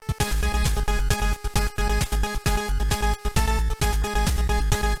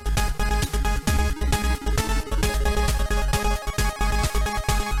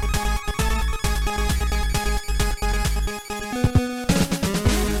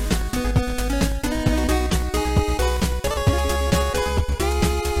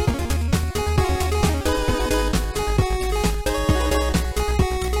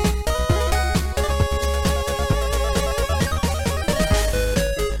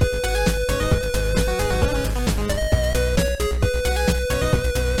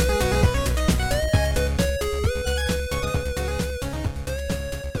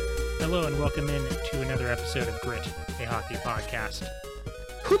Hockey Podcast.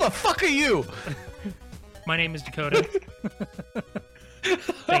 Who the fuck are you? My name is Dakota.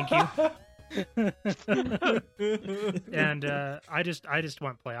 Thank you. And I just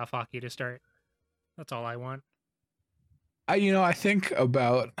want playoff hockey to start. That's all I want. I think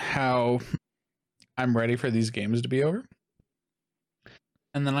about how I'm ready for these games to be over.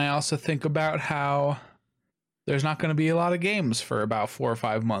 And then I also think about how there's not going to be a lot of games for about 4 or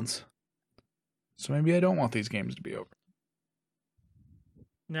 5 months. So maybe I don't want these games to be over.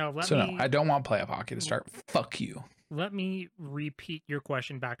 No, No, I don't want playoff hockey to start. Fuck you. Let me repeat your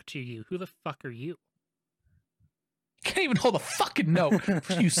question back to you. Who the fuck are you? Can't even hold a fucking note.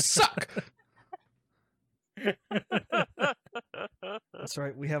 You suck. That's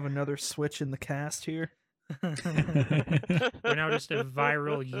right. We have another switch in the cast here. We're now just a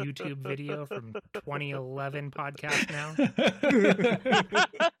viral YouTube video from 2011 podcast now.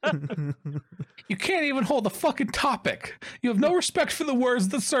 You can't even hold a fucking topic. You have no respect for the words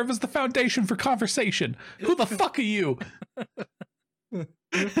that serve as the foundation for conversation. Who the fuck are you?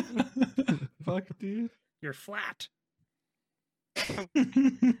 Fuck, dude. You're flat.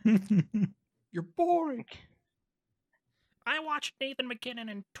 You're boring. I watched Nathan MacKinnon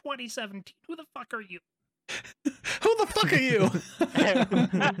in 2017. Who the fuck are you? Who the fuck are you?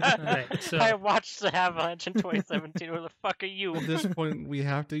 Right, so I watched the Avalanche in 2017. Who the fuck are you? At this point, we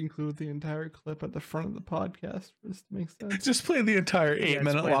have to include the entire clip at the front of the podcast for this to make sense. Just play the entire yeah, 8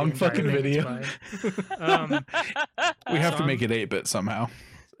 minute play the long entire fucking thing, it's video. fine. We have So to make it 8-bit somehow.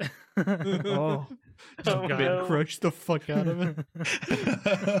 Oh, Oh, God. no. crush the fuck out of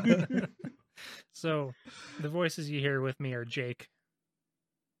it. So, the voices you hear with me are Jake.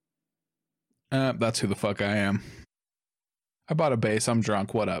 That's who the fuck I am. I bought a base. I'm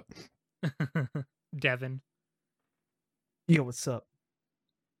drunk. What up? Devin. Yo, what's up?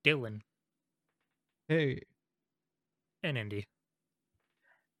 Dylan. Hey. And Indy.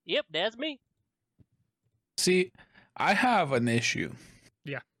 Yep, that's me. See, I have an issue.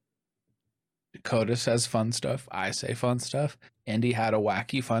 Yeah. Dakota says fun stuff. I say fun stuff. Indy had a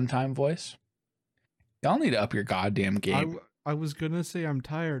wacky fun time voice. Y'all need to up your goddamn game. I was gonna say I'm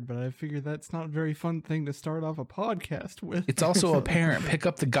tired, but I figured that's not a very fun thing to start off a podcast with. It's also apparent. Pick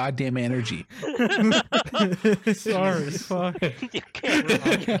up the goddamn energy. Sorry, fuck. You can't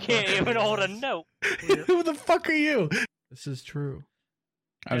even hold a note. Who the fuck are you? This is true.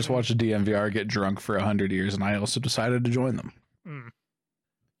 I just watched a DMVR get drunk for 100 years, and I also decided to join them.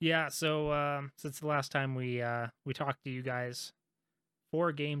 Yeah, so since the last time we talked to you guys,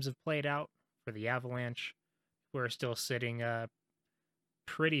 4 games have played out for the Avalanche. We're still sitting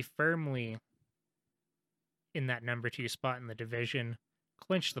pretty firmly in that number 2 spot in the division,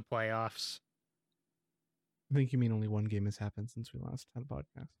 clinched the playoffs. I think you mean only one game has happened since we last had a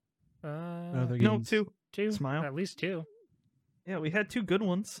podcast. Other No, games. 2. Smile. At least 2. Yeah, we had 2 good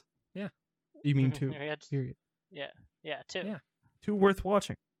ones. You mean 2? We had- Period. Yeah, 2. Yeah. 2 worth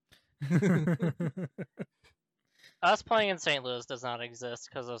watching. Us playing in St. Louis does not exist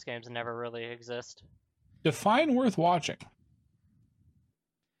because those games never really exist. Define worth watching.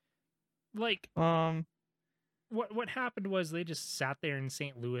 Like, what happened was they just sat there in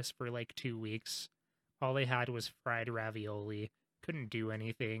St. Louis for like 2 weeks. All they had was fried ravioli. Couldn't do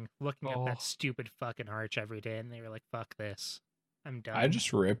anything. Looking at that stupid fucking arch every day, and they were like, "Fuck this, I'm done." I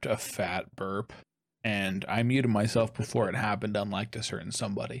just ripped a fat burp, and I muted myself before it happened, unlike a certain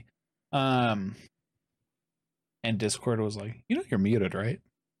somebody. And Discord was like, "You're muted, right?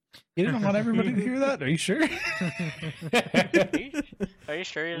 You didn't want everybody to hear that? Are you sure?" Are you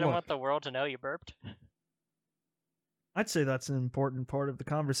sure you don't What? want the world to know you burped? I'd say that's an important part of the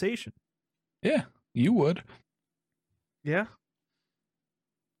conversation. Yeah, you would. Yeah.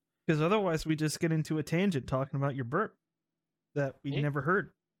 Because otherwise we just get into a tangent talking about your burp that we Yeah. never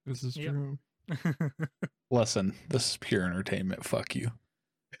heard. This is Yep. true. Listen, this is pure entertainment. Fuck you.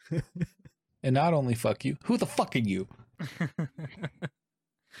 And not only fuck you, who the fuck are you?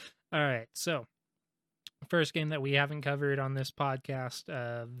 All right, so first game that we haven't covered on this podcast,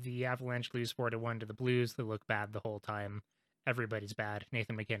 the Avalanche lose 4-1 to the Blues. They look bad the whole time. Everybody's bad.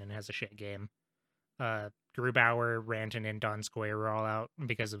 Nathan MacKinnon has a shit game. Grubauer, Rantanen, and Donskoy are all out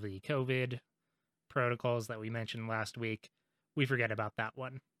because of the COVID protocols that we mentioned last week. We forget about that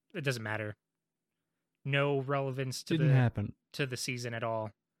one. It doesn't matter. No relevance to Didn't happen. to the season at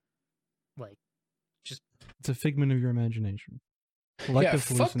all. Like, just It's a figment of your imagination. Yeah, Collective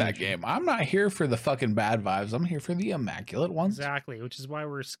fuck that hallucination. game. I'm not here for the fucking bad vibes. I'm here for the immaculate ones. exactly, which is why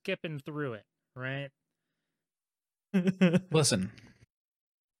we're skipping through it, right? Listen,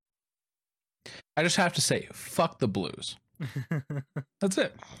 I just have to say, fuck the Blues. That's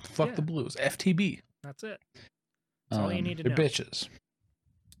it. Fuck Yeah. the Blues. FTB. That's it. That's all you need to they're know. bitches.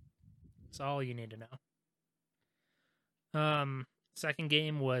 That's all you need to know. Second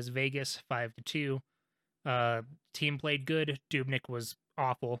game was Vegas 5-2. Team played good. Dubnik was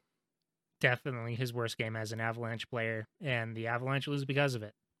awful. Definitely his worst game as an Avalanche player, and the Avalanche lose because of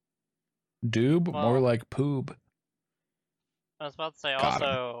it. Doob, more Well- like poob. I was about to say, Got him.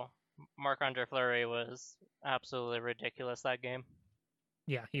 also, Marc-Andre Fleury was absolutely ridiculous that game.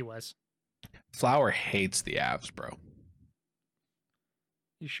 Yeah, he was. Flower hates the Avs, bro.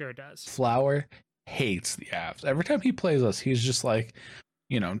 He sure does. Flower hates the Avs. Every time he plays us, he's just like,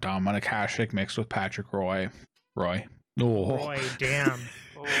 Dominic Hasek mixed with Patrick Roy. Oh. Boy, damn.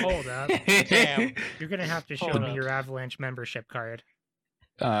 Oh, Hold up. Damn. You're going to have to show Hold me up. your Avalanche membership card.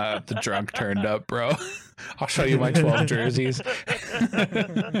 The drunk turned up, bro. I'll show you my 12 jerseys.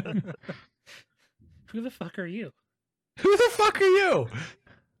 Who the fuck are you? Who the fuck are you?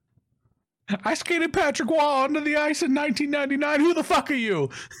 I skated Patrick Wall onto the ice in 1999. Who the fuck are you?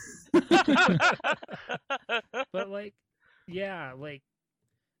 But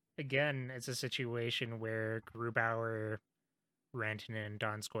again, it's a situation where Grubauer, Rantanen, and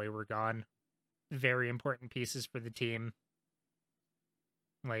Donskoy were gone. Very important pieces for the team.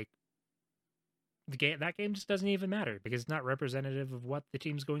 Like, that game just doesn't even matter because it's not representative of what the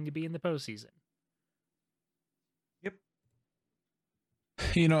team's going to be in the postseason.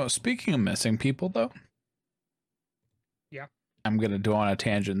 Speaking of missing people, though. Yeah. I'm going to go on a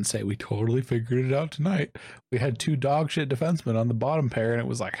tangent and say we totally figured it out tonight. We had 2 dog shit defensemen on the bottom pair, and it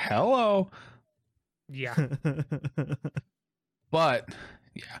was like, hello. Yeah. But,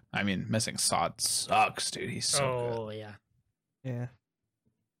 yeah, I mean, missing Sod sucks, dude. He's so good. Yeah. Yeah.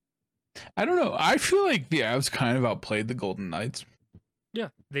 I don't know. I feel like the Avs kind of outplayed the Golden Knights. Yeah,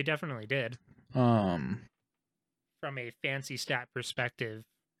 they definitely did. From a fancy stat perspective,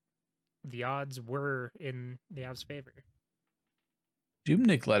 the odds were in the Avs' favor.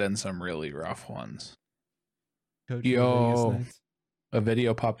 Dubnik let in some really rough ones. Coach Yo. of the Vegas Knights. A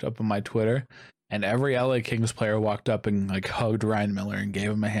video popped up on my Twitter, and every LA Kings player walked up and hugged Ryan Miller and gave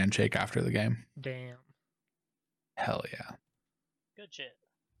him a handshake after the game. Damn. Hell yeah. Good shit.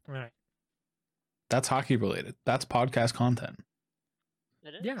 All right. That's hockey related. That's podcast content.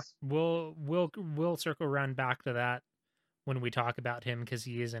 It is. Yeah, we'll circle around back to that when we talk about him because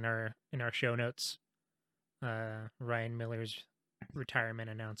he is in our show notes. Ryan Miller's retirement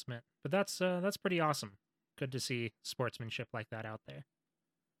announcement, but that's pretty awesome. Good to see sportsmanship like that out there.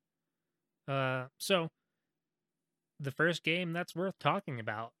 So the first game that's worth talking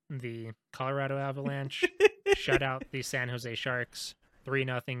about, the Colorado Avalanche shut out the San Jose Sharks.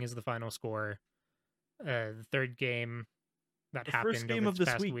 3-0 is the final score. The third game that The happened first game over of this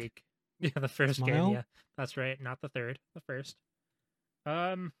this past week. week. Yeah, the first game. Smile? Yeah, that's right. Not the third, the first.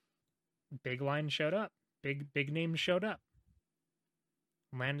 Big line showed up. Big names showed up.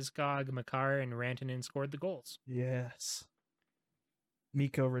 Landeskog, Makar, and Rantanen scored the goals. Yes.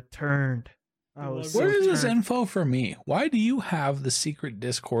 Miko returned. I was Where so is this turned. info for me? Why do you have the secret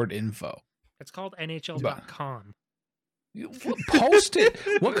Discord info? It's called NHL.com. Post it.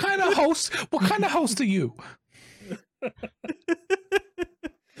 What kind of host are you?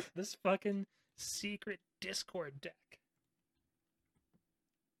 This fucking secret Discord deck.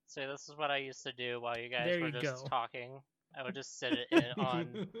 So this is what I used to do while you guys There were you just go. talking. I would just sit it in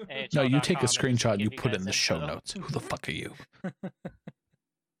on NHL. No, you take a screenshot and you give put it guys in the show info. notes. Who the fuck are you?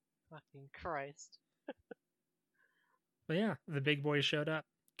 Fucking Christ. But yeah, the big boys showed up.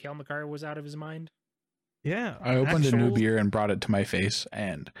 Cale Makar was out of his mind. Yeah. I opened a new actual- beer and brought it to my face,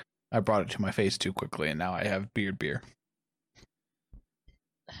 and I brought it to my face too quickly, and now I have beer.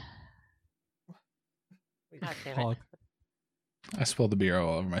 God damn it. Hog. I spilled the beer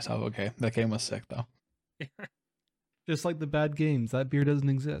all over myself. Okay, that game was sick though. Just like the bad games, that beer doesn't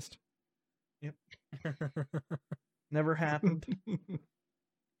exist. Never happened.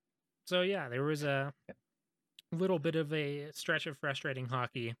 So yeah, there was a little bit of a stretch of frustrating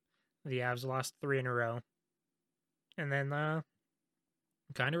hockey. The Avs lost 3 in a row, and then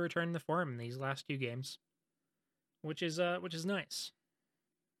kind of returned the form in these last 2 games, which is nice.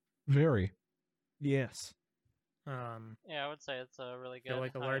 Very. Yes. Yeah, I would say it's a really I good. feel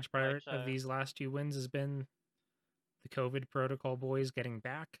like a large part of these last 2 wins has been the COVID protocol boys getting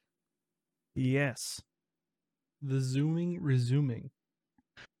back. Yes. The zooming resuming.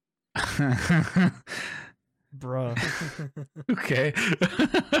 Bruh. Okay.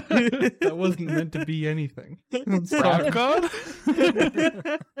 That wasn't meant to be anything. I'm Rock sorry. God?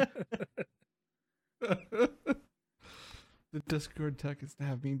 The Discord tech is to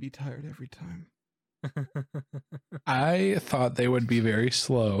have me be tired every time. I thought they would be very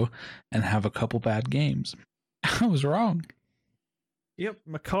slow and have a couple bad games. I was wrong. Yep,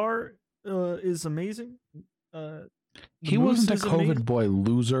 Makar is amazing. The He Moose wasn't a is COVID amazing. boy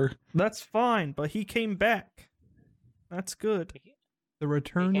loser. That's fine, but he came back. That's good. The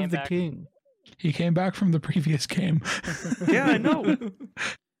return came of the back. king. He came back from the previous game. Yeah, I know.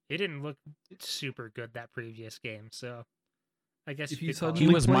 He didn't look super good that previous game, so I guess If you you could call He it-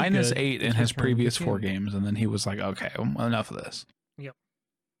 suddenly was played minus good, 8 in it's his Return of the previous 4 King. games, and then he was like, okay, enough of this.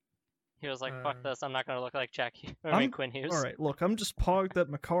 He was like, "Fuck Um, this! I'm not gonna look like Jack. I'm- Quinn Hughes." All right, look, I'm just pogged that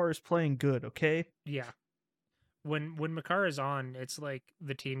Makar is playing good. Okay. Yeah. When Makar is on, it's like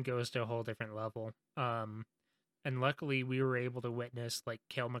the team goes to a whole different level. And luckily we were able to witness like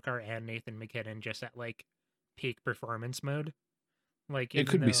Kale Makar and Nathan McKinnon just at like peak performance mode. Like It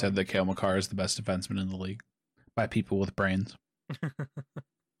even could be though- said that Kale McCarr is the best defenseman in the league by people with brains.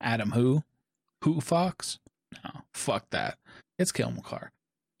 Adam who? Who Fox? No, fuck that. It's Kale McCarr.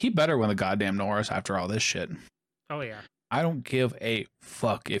 He better win the goddamn Norris after all this shit. Oh yeah. I don't give a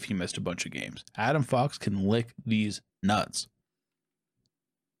fuck if he missed a bunch of games. Adam Fox can lick these nuts.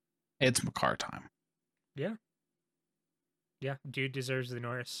 It's McCarr time. Yeah, dude deserves the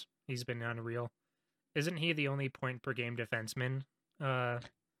Norris. He's been unreal. Isn't he the only point per game defenseman? I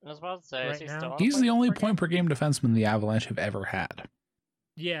was about to say, Right is he now? still on He's the only per game? point per game defenseman the Avalanche have ever had.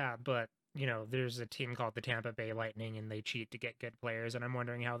 Yeah, but you know, there's a team called the Tampa Bay Lightning and they cheat to get good players, and I'm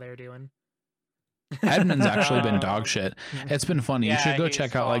wondering how they're doing. Edmund's actually been Um, dog shit. It's been funny. You yeah, should go he's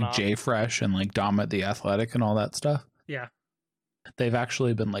check out fallen like off. Jay Fresh and like Dom at the Athletic and all that stuff. Yeah. They've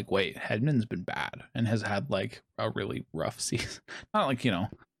actually been like, wait, Hedman's been bad and has had like a really rough season. Not like, you know,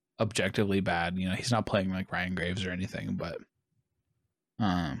 objectively bad. You know, he's not playing like Ryan Graves or anything, but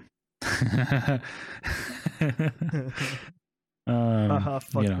Haha,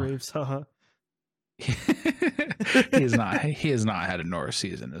 fuck you know. Graves. Haha. he has not had a Norris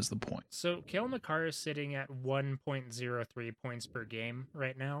season is the point. So Kale McCarr is sitting at 1.03 points per game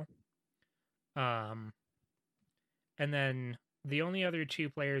right now. And then the only other two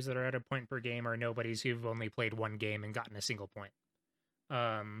players that are at a point per game are nobodies who've only played one game and gotten a single point.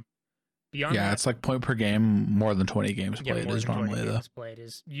 Beyond Yeah, that, it's like point per game, more than 20 games yeah, played more is than 20 normally the games played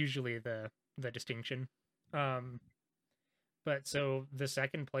is usually the distinction. But so the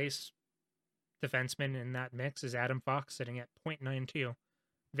second place defenseman in that mix is Adam Fox sitting at 0.92.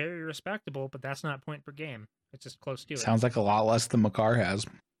 Very respectable, but that's not point per game. It's just close to it. sounds like a lot less than McCarr has.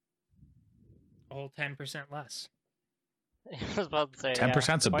 A whole 10% less. I was about to say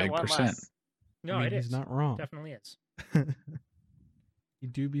 10% 's a big 0.1 percent. less. No, I mean, it is. he's not wrong. Definitely is. You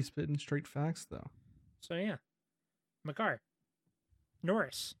do be spitting straight facts, though. So yeah. McCarr.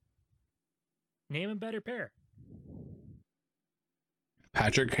 Norris. Name a better pair.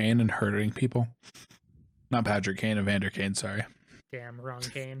 Patrick Kane and hurting people. Not Patrick Kane, Evander Kane, sorry. Damn, wrong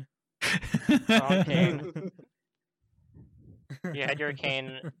Kane. Wrong Kane. You had your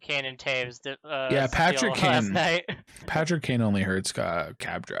Kane and Taves. Yeah, Patrick steal last Kane. night. Patrick Kane only hurts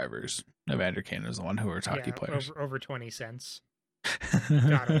cab drivers. Evander Kane is the one who hurts hockey Yeah, players. over 20 cents.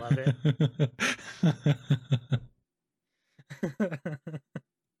 Gotta love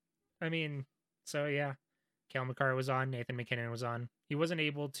I mean, so yeah. Cal McCarr was on, Nathan McKinnon was on. He wasn't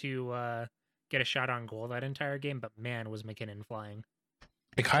able to get a shot on goal that entire game, but man, was McKinnon flying.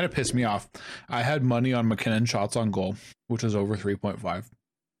 It kind of pissed me off. I had money on McKinnon shots on goal, which was over 3.5.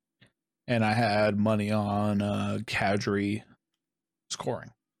 And I had money on Kadri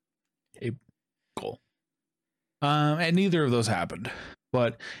scoring a goal. And neither of those happened.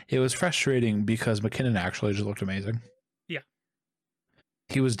 But it was frustrating because McKinnon actually just looked amazing. Yeah.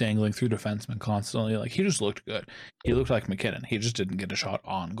 He was dangling through defensemen constantly. Like, he just looked good. He looked like McKinnon. He just didn't get a shot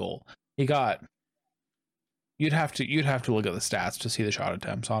on goal. He got... You'd have to look at the stats to see the shot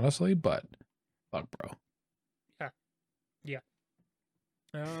attempts, honestly, but fuck, bro.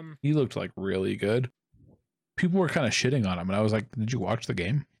 He looked like really good. People were kind of shitting on him, and I was like, "Did you watch the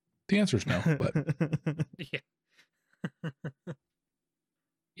game?" The answer is no, but Yeah.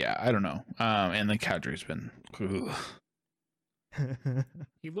 yeah, I don't know. And then Kadri's been.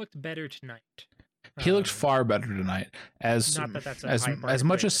 He looked better tonight. He looked far better tonight. As Not that that's a as high bar as to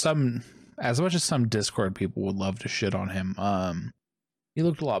much praise. as some Discord people would love to shit on him. He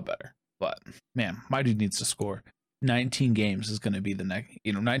looked a lot better. But man, my dude needs to score. 19 games is going to be the next.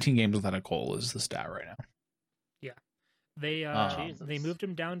 19 games without a goal is the stat right now. They Jesus. moved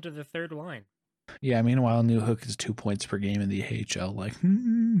him down to the third line. Yeah. Meanwhile, New Hook is 2 points per game in the AHL. Like,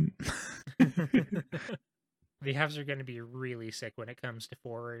 The Avs are going to be really sick when it comes to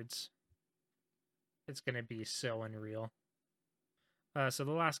forwards. It's going to be so unreal. So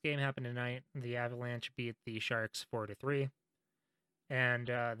the last game happened tonight. The Avalanche beat the Sharks 4-3. And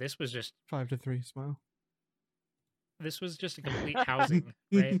this was just 5-3, smile. this was just a complete housing,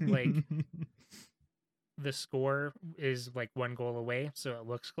 right? Like the score is like 1 goal away, so it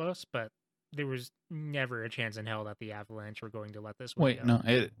looks close, but there was never a chance in hell that the Avalanche were going to let this one Wait, go. no,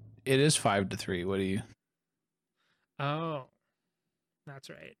 it is 5-3. What do you? Oh, that's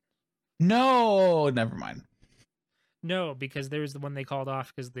right. No, never mind. No, because there was the one they called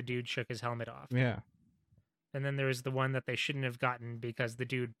off because the dude shook his helmet off. Yeah. And then there was the one that they shouldn't have gotten because the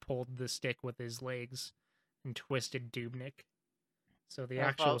dude pulled the stick with his legs and twisted Dubnik. So the Yeah,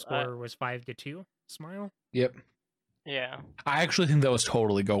 actual well, score was 5-2. Smile. Yep. Yeah. I actually think that was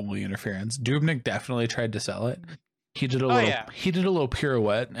totally goalie interference. Dubnik definitely tried to sell it. He did a Oh, little. yeah. He did a little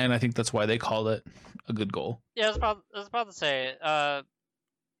pirouette, and I think that's why they called it a good goal. Yeah, I was about to say,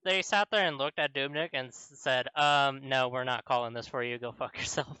 they sat there and looked at Dubnik and said, no, we're not calling this for you. Go fuck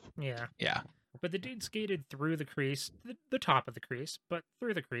yourself. Yeah. Yeah. But the dude skated through the crease, the top of the crease, but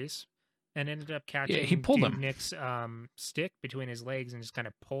through the crease, and ended up catching he pulled him. Dubnik's stick between his legs and just kind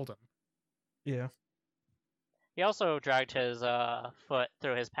of pulled him. Yeah. He also dragged his foot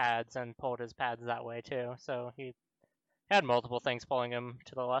through his pads and pulled his pads that way too. So he had multiple things pulling him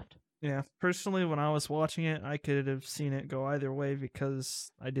to the left. Yeah. Personally, when I was watching it, I could have seen it go either way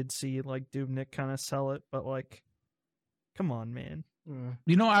because I did see like Dubnik kind of sell it, but like, come on, man.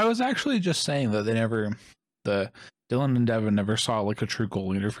 You know, I was actually just saying that the Dylan and Devin never saw like a true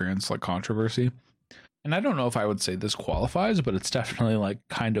goal interference like controversy. And I don't know if I would say this qualifies, but it's definitely like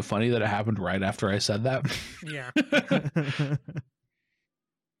kind of funny that it happened right after I said that. Yeah.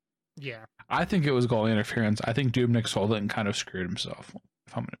 Yeah. I think it was goal interference. I think Dubnik sold it and kind of screwed himself,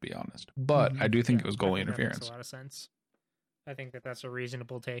 if I'm going to be honest. But I do think Yeah, it was I goal think that makes interference. a lot of sense. I think that's a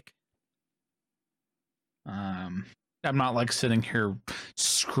reasonable take. I'm not like sitting here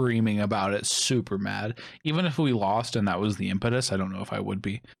screaming about it, super mad. Even if we lost and that was the impetus, I don't know if I would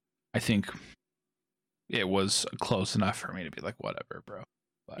be. I think it was close enough for me to be like, whatever, bro.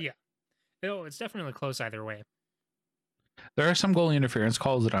 But Yeah. Oh, it's definitely close either way. there are some goalie interference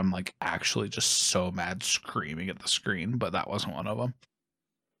calls that I'm like actually just so mad screaming at the screen, but that wasn't one of them.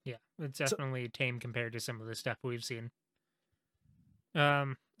 Yeah, it's definitely tame compared to some of the stuff we've seen.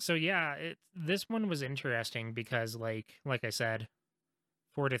 So yeah, this one was interesting because like I said,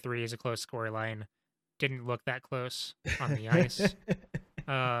 4-3 is a close scoreline. Didn't look that close on the ice.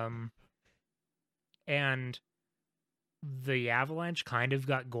 And the Avalanche kind of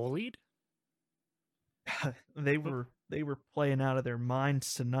got goalied. They were playing out of their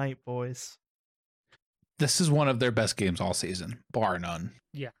minds tonight, boys. This is one of their best games all season, bar none.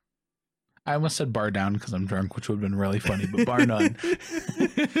 Yeah. I almost said bar down because I'm drunk, which would have been really funny, but bar none.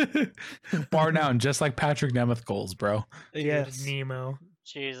 Bar down, just like Patrick Nemeth goals, bro. Yes, Nemo.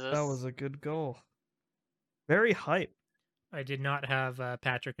 Jesus. that was a good goal. Very hype. I did not have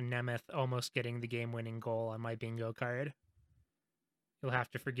Patrick Nemeth almost getting the game-winning goal on my bingo card. You'll have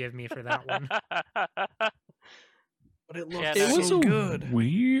to forgive me for that one. But it Yeah, looked It was so a good.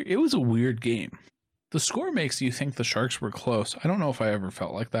 weird. It was a weird game. The score makes you think the Sharks were close. I don't know if I ever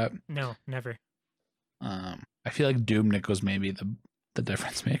felt like that. No, never. I feel like Dubnik was maybe the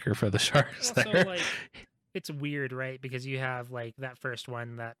difference maker for the Sharks Also, there. like, it's weird, right? Because you have like that first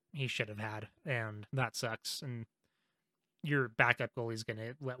one that he should have had, and that sucks. And your backup goalie's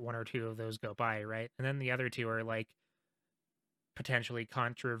gonna let one or two of those go by, right? And then the other two are like potentially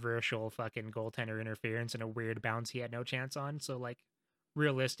controversial fucking goaltender interference and a weird bounce he had no chance on. So like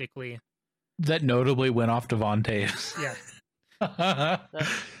realistically, That notably went off Devon Toews. yeah, That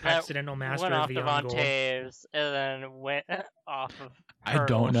accidental master went of off the Devon own goal. Taves and then went off of. I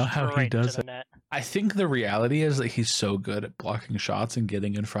don't know how he straight to does the it. net. I think the reality is that he's so good at blocking shots and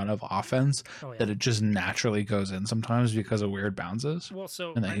getting in front of offense Oh yeah. that it just naturally goes in sometimes because of weird bounces. Well,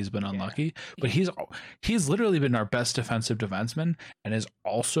 so And that he's been yeah. unlucky, but he's literally been our best defensive defenseman and is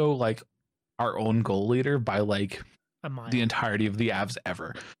also like our own goal leader by like a mile. the entirety of the Avs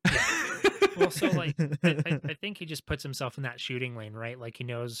ever. Well, so like I think he just puts himself in that shooting lane, right? Like he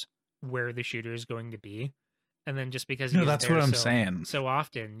knows where the shooter is going to be, and then just because No, he's that's there what I'm so, saying. so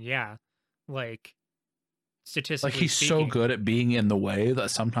often, yeah, like statistically, Like he's so speaking, good at being in the way that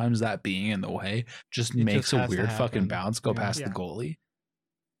sometimes that being in the way just It makes just a has to weird fucking happen. bounce go Yeah. past Yeah. the goalie.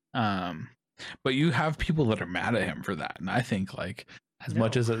 But you have people that are mad at him for that, and I think like as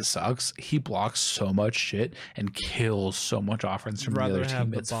much No. as it sucks, he blocks so much shit and kills so much offense from the Rather other have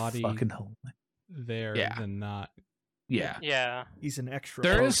team. the It's body fucking hilarious. there Yeah. than not. Yeah. Yeah. He's an extra.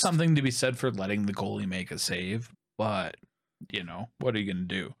 There is post. something to be said for letting the goalie make a save, but you know, what are you gonna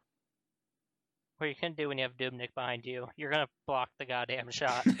do? What you can do when you have Dubnik behind you, you're gonna block the goddamn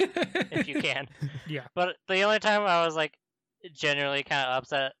shot if you can. Yeah. But the only time I was like, genuinely kind of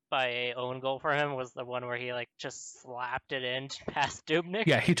upset by a own goal for him was the one where he like just slapped it in past Dubnik.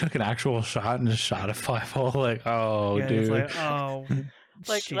 Yeah, he took an actual shot and just shot a 5-hole. Like, oh, yeah, dude. it's like, oh,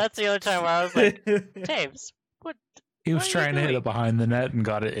 Like shit. that's the only time where I was like, Taves, what? He was what are you trying to hit doing? it behind the net and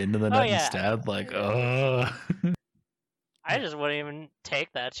got it into the Oh, net yeah. instead. Like, ugh. I just wouldn't even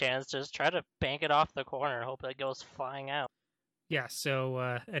take that chance. Just try to bank it off the corner, hope it goes flying out. Yeah,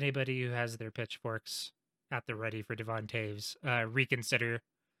 so anybody who has their pitchforks at the ready for Devon Taves, reconsider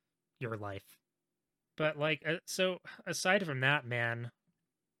your life. But like, so aside from that, man,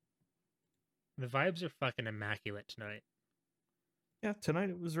 the vibes are fucking immaculate tonight. Yeah, tonight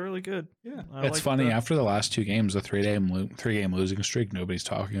it was really good. Yeah. I It's liked funny. the- After the last 2 games, the 3-game losing streak, nobody's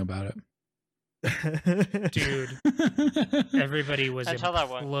talking about it. Dude, everybody was Until that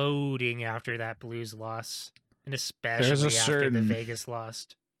one. imploding after that Blues loss, and especially There's a after the certain- Vegas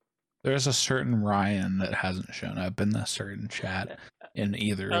lost. There's a certain Ryan that hasn't shown up in the certain chat in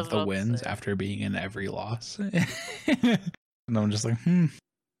either I was of the about to wins say. after being in every loss. And I'm just like,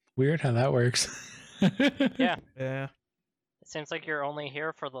 weird how that works. Yeah, yeah. it seems like you're only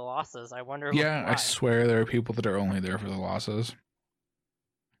here for the losses. I wonder. Yeah, why. I swear there are people that are only there for the losses.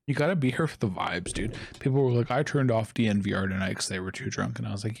 You gotta be here for the vibes, dude. People were like, I turned off DNVR tonight because they were too drunk. And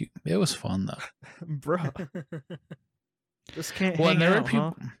I was like, it was fun, though. Bro, just can't Well, hang and there were out,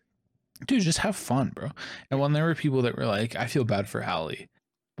 people, huh? dude, just have fun, bro. And when there were people that were like, I feel bad for Allie,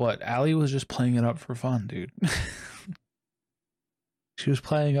 but Allie was just playing it up for fun, dude. She was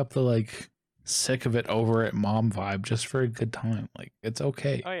playing up the like sick of it over it mom vibe just for a good time. Like, it's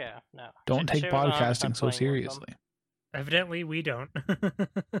okay. Oh yeah, no. Don't She- take she was on podcasting so playing with them. seriously. Evidently, we don't.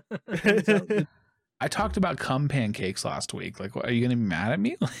 I talked about cum pancakes last week. Like, what, are you gonna be mad at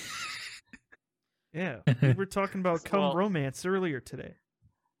me? Yeah, we were talking about cum Well- romance earlier today.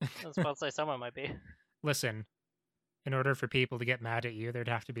 I was about to say someone might be. Listen, in order for people to get mad at you, there'd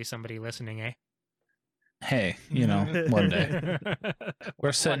have to be somebody listening, eh? Hey, you know, one day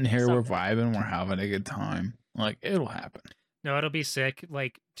we're sitting here, we're someday. vibing, we're having a good time. Like, it'll happen. No, it'll be sick.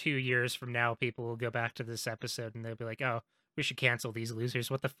 Like 2 years from now, people will go back to this episode and they'll be like, "Oh, we should cancel these losers.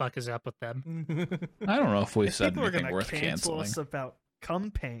 What the fuck is up with them?" I don't know if we said People are anything gonna worth cancel canceling. us about cum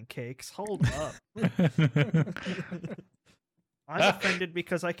pancakes. Hold up. I'm offended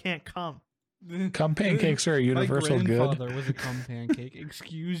because I can't cum. Cum pancakes are a universal My good. grandfather was a cum pancake.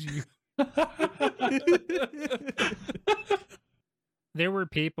 Excuse you. There were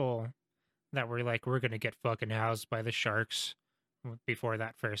people that were like, "We're gonna get fucking housed by the Sharks." Before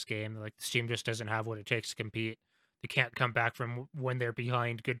that first game, like, this team just doesn't have what it takes to compete. They can't come back from when they're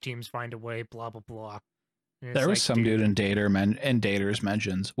behind. Good teams find a way. Blah blah blah. And it's There was like, some dude in Dater's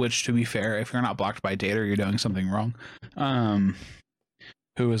mentions, which, to be fair, if you're not blocked by Dater, you're doing something wrong.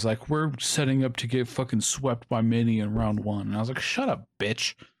 Who was like, we're setting up to get fucking swept by Mini in round 1. And I was like, shut up,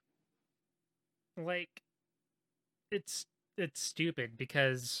 bitch. like it's stupid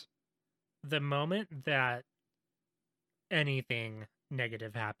because the moment that anything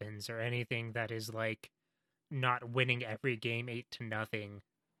negative happens or anything that is like not winning every game 8-0,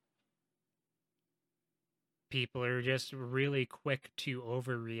 people are just really quick to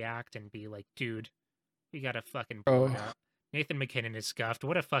overreact and be like, dude, we gotta fucking pull it Oh. up. Nathan McKinnon is scuffed.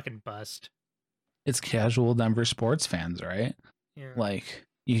 What a fucking bust. It's casual Denver sports fans, right? Yeah. Like,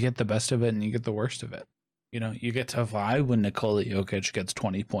 you get the best of it and you get the worst of it. You know, you get to vibe when Nikola Jokic gets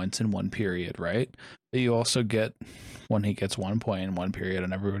 20 points in one period, right? But you also get when he gets 1 point in one period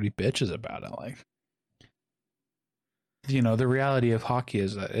and everybody bitches about it. Like, you know, the reality of hockey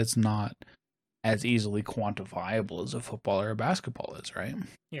is that it's not as easily quantifiable as a football or a basketball is, right?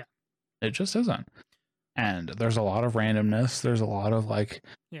 Yeah. It just isn't. And there's a lot of randomness. There's a lot of like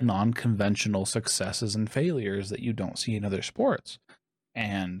Yeah. non-conventional successes and failures that you don't see in other sports.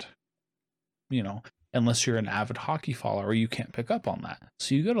 And, you know, unless you're an avid hockey follower, you can't pick up on that.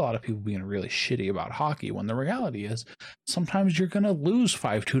 So you get a lot of people being really shitty about hockey when the reality is sometimes you're going to lose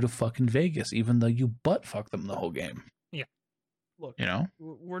 5-2 to fucking Vegas, even though you butt fuck them the whole game. Look, You know?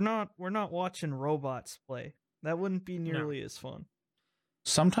 we're not watching robots play. That wouldn't be nearly as fun.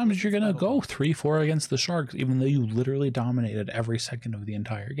 Sometimes you're going to Not a go lot. 3-4 against the Sharks, even though you literally dominated every second of the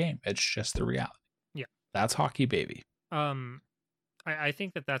entire game. It's just the reality. Yeah. That's hockey, baby. I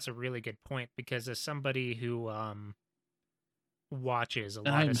think that that's a really good point because as somebody who watches a And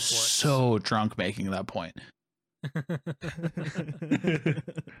lot I'm of sports, so drunk making that point.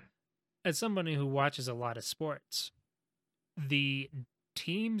 as somebody who watches a lot of sports, the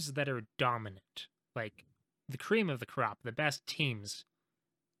teams that are dominant, like the cream of the crop, the best teams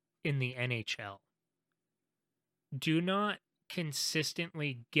in the NHL, do not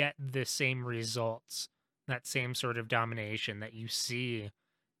consistently get the same results that same sort of domination that you see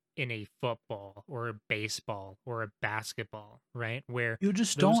in a football or a baseball or a basketball, right? Where You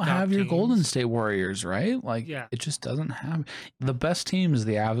just those don't top have your Golden teams- State Warriors, right? Like, Yeah. it just doesn't have the best team is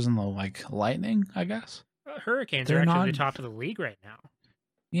the Avs and the like Lightning, I guess. Hurricanes They're are actually the not- top of the league right now.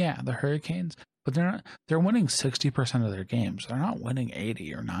 Yeah, the Hurricanes, but they're winning 60% of their games. They're not winning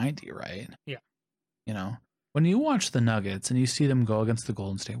 80 or 90, right? Yeah. You know, when you watch the Nuggets and you see them go against the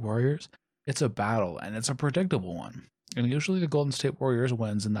Golden State Warriors, it's a battle and it's a predictable one. And usually the Golden State Warriors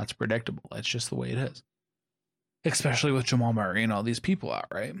wins, and that's predictable. It's just the way it is. Especially with Jamal Murray and all these people out,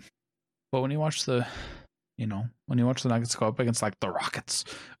 right? But when you watch the Nuggets go up against like the Rockets,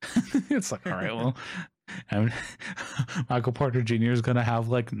 it's like, all right, well, and Michael Porter Jr. is gonna have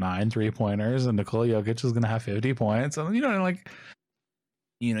like 9 3-pointers, and Nikola Jokic is gonna have 50 points, and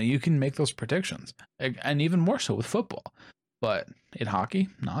you can make those predictions, and even more so with football. But in hockey,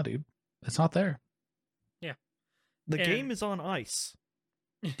 nah, dude, it's not there. The And- game is on ice.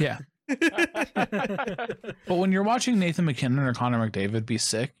 Yeah. But when you're watching Nathan McKinnon or Connor McDavid be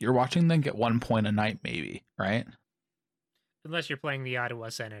sick, you're watching them get 1 point a night, maybe, right? Unless you're playing the Ottawa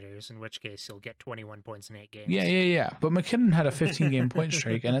Senators, in which case you'll get 21 points in 8 games. Yeah. But McKinnon had a 15-game point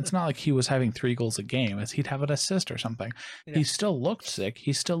streak, and it's not like he was having 3 goals a game. It's he'd have an assist or something. Yeah. He still looked sick.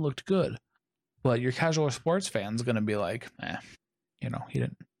 He still looked good. But your casual sports fan's gonna be like, he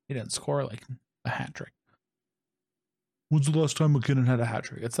didn't score like a hat trick. When's the last time McKinnon had a hat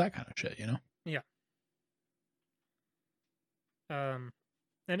trick? It's that kind of shit, you know?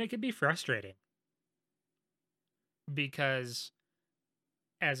 And it can be frustrating because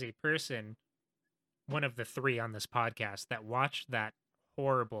as a person, one of the 3 on this podcast that watched that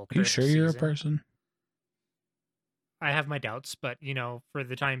horrible Are you cursed sure you're a season- person? I have my doubts, but for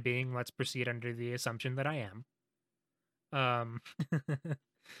the time being, let's proceed under the assumption that I am.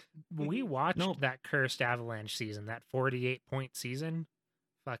 We watched No. that cursed Avalanche season, that 48-point season,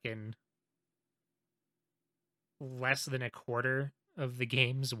 fucking less than a quarter of the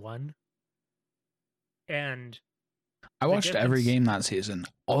games won. And I The watched every difference- game that season,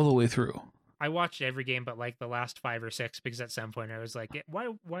 all the way through. I watched every game but like the last 5 or 6 because at some point I was like, why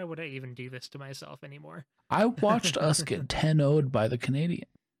would I even do this to myself anymore? I watched us get 10-0'd by the Canadian.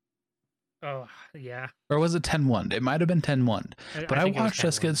 Oh, yeah. Or was it 10-1? It might have been 10-1. But I think it was watched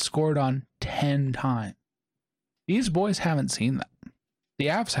us 10-1. get scored on 10 times. These boys haven't seen that. The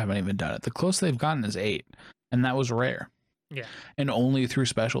Avs haven't even done it. The closest they've gotten is 8, and that was rare. Yeah. And only through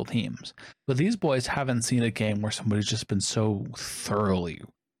special teams. But these boys haven't seen a game where somebody's just been so thoroughly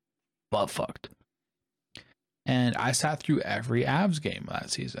butt-fucked. And I sat through every Avs game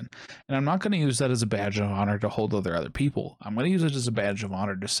that season. And I'm not going to use that as a badge of honor to hold other people. I'm going to use it as a badge of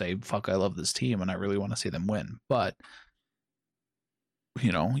honor to say, fuck, I love this team and I really want to see them win. But,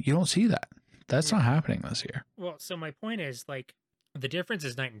 you don't see that. That's not happening this year. Well, so my point is, like, the difference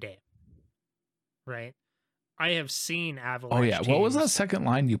is night and day, right? I have seen Avalanche. Oh, yeah. What was that teams- second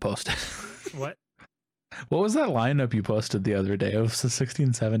line you posted? What? What was that lineup you posted the other day? It was the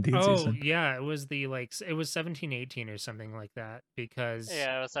 16-17 Oh, season. yeah. It was it was 17-18 or something like that because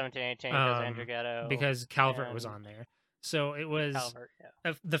Yeah, it was 17-18 because Um, Andrew Ghetto. because Calvert was and on there. So it was Calvert,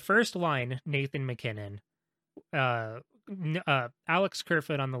 yeah. the first line, Nathan McKinnon, Alex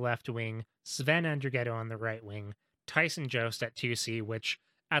Kerfoot on the left wing, Sven Andrighetto on the right wing, Tyson Jost at 2C, which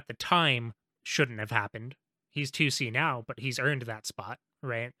at the time shouldn't have happened. He's 2C now, but he's earned that spot,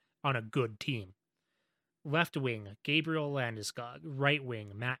 right? On a good team. Left wing, Gabriel Landeskog. Right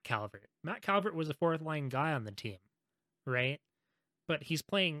wing, Matt Calvert. Matt Calvert was a 4th line guy on the team, right? But he's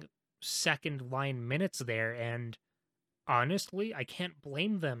playing 2nd line minutes there, and honestly, I can't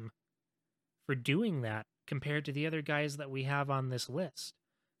blame them for doing that compared to the other guys that we have on this list.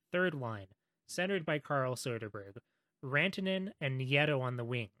 3rd line, centered by Carl Soderberg, Rantanen and Nieto on the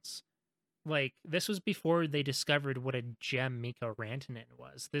wings. Like, this was before they discovered what a gem Mikko Rantanen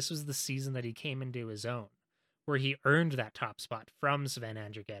was. This was the season that he came into his own, where he earned that top spot from Sven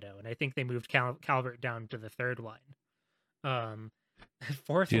Andrighetto, and I think they moved Calvert down to the 3rd line.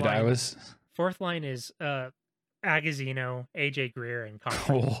 4th Dude, line. 4th line is Agazino, AJ Greer, and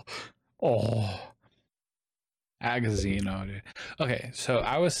Conklin. Agazino, dude. Okay, so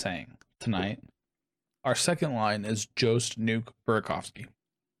I was saying tonight, our second line is Jost, Nuke, Burakovsky.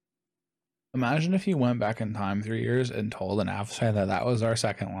 Imagine if you went back in time 3 years and told an Avs fan that was our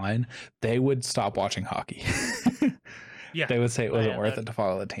second line, they would stop watching hockey. Yeah. They would say it wasn't Yeah, worth that- it to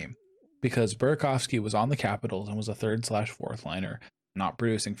follow the team. Because Burakovsky was on the Capitals and was a 3rd/4th liner, not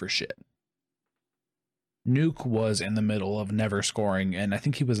producing for shit. Nuke was in the middle of never scoring, and I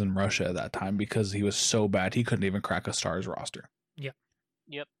think he was in Russia at that time because he was so bad he couldn't even crack a Stars roster. Yep.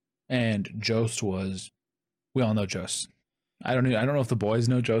 Yep. And Jost was we all know Jost. I don't know if the boys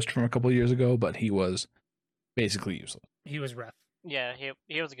know Jost from a couple of years ago, but he was basically useless. He was rough. Yeah,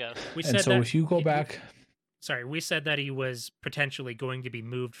 he was a ghost. We And said so that if you go he- back, Sorry, we said that he was potentially going to be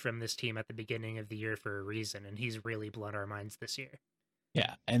moved from this team at the beginning of the year for a reason, and he's really blown our minds this year.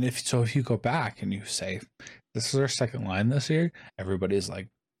 yeah, and if you go back and you say this is our second line this year, everybody's like,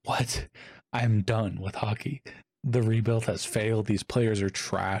 "What? I'm done with hockey. The rebuild has failed. These players are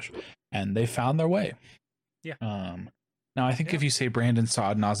trash," and they found their way. Yeah. Now I think Yeah. if you say Brandon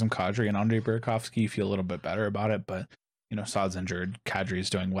Saad, Nazem Kadri, and Andrei Burakovsky, you feel a little bit better about it. But Saad's injured,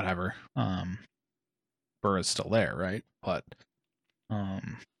 Kadri's doing whatever. Burr is still there, right? But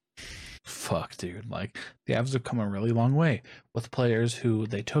fuck, dude. Like, the Avs have come a really long way with players who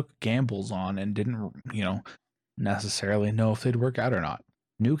they took gambles on and didn't, necessarily know if they'd work out or not.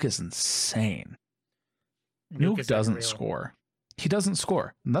 Nuke is insane. Nuke is doesn't unreal. score. He doesn't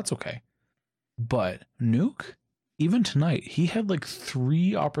score, and that's okay. But Nuke, even tonight, he had like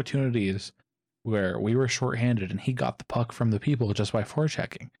 3 opportunities where we were shorthanded and he got the puck from the people just by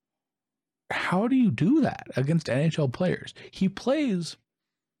forechecking. How do you do that against NHL players? He plays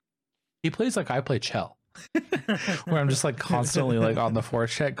like I play Chell, where I'm just like constantly like on the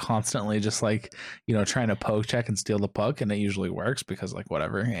forecheck, constantly just like, trying to poke check and steal the puck. And it usually works because like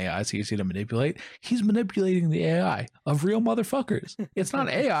whatever, AI is easy to manipulate. He's manipulating the AI of real motherfuckers. It's not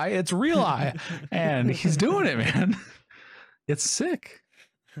AI, it's real AI. And he's doing it, man. It's sick.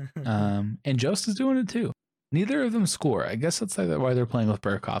 And Jost is doing it too. Neither of them score. I guess that's like why they're playing with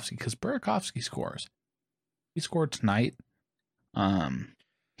Burakovsky, because Burakovsky scores. He scored tonight.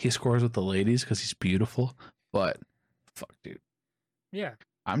 He scores with the ladies because he's beautiful. But fuck, dude. Yeah,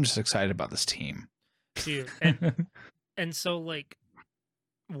 I'm just excited about this team. dude. And so like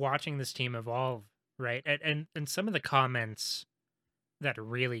watching this team evolve, right? And some of the comments that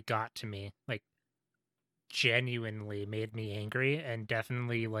really got to me, like genuinely made me angry and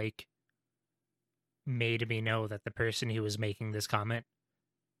definitely like made me know that the person who was making this comment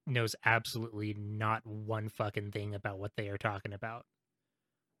knows absolutely not one fucking thing about what they are talking about,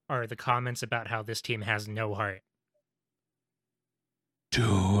 are the comments about how this team has no heart.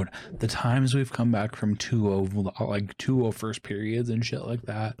 Dude, the times we've come back from 2-0, like 2-0 first periods and shit like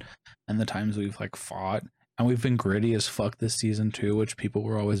that, and the times we've like fought, and we've been gritty as fuck this season too, which people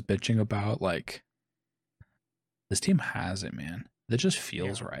were always bitching about. Like, this team has it, man. It just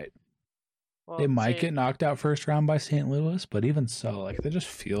feels right. Well, They might see, get knocked out first round by St. Louis, but even so, like, it just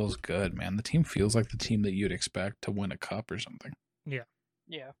feels good, man. The team feels like the team that you'd expect to win a cup or something. Yeah.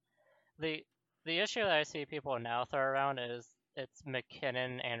 The issue that I see people now throw around is it's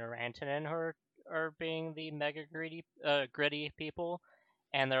McKinnon and Rantanen who are being the mega gritty people,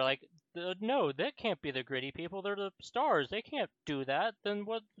 and they're like, no, that can't be the gritty people. They're the stars. They can't do that. Then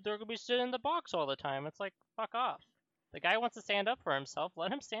what? They're gonna be sitting in the box all the time. It's like, fuck off. The guy wants to stand up for himself.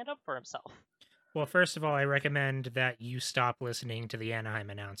 Let him stand up for himself. Well, first of all, I recommend that you stop listening to the Anaheim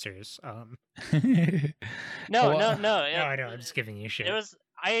announcers. No, Well, No, I know. I'm just giving you shit. It was.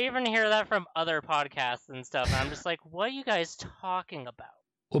 I even hear that from other podcasts and stuff, and I'm just like, what are you guys talking about?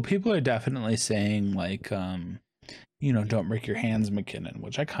 Well, people are definitely saying, like, don't break your hands, McKinnon,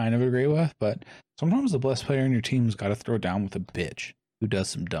 which I kind of agree with, but sometimes the best player in your team's got to throw down with a bitch who does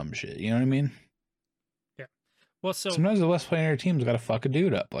some dumb shit. You know what I mean? Well, so Sometimes the best player in your team's got to fuck a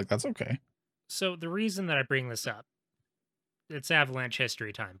dude up. Like, that's okay. So the reason that I bring this up, it's Avalanche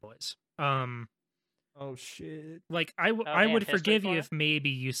history time, boys. Oh shit. Like I man, would history forgive you for if maybe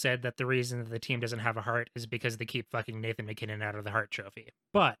you said that the reason that the team doesn't have a heart is because they keep fucking Nathan McKinnon out of the Hart Trophy.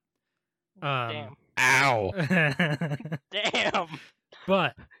 But, Damn. Ow. Damn.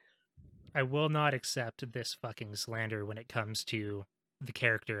 but I will not accept this fucking slander when it comes to the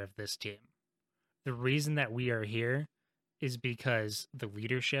character of this team. The reason that we are here is because the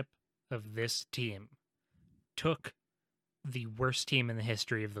leadership of this team took the worst team in the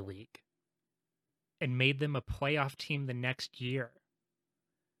history of the league and made them a playoff team the next year.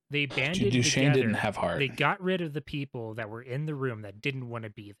 They banded Duchesne together. didn't have heart. They got rid of the people that were in the room that didn't want to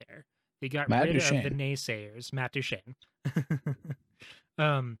be there. They got Matt rid Duchene. of the naysayers, Matt Duchene.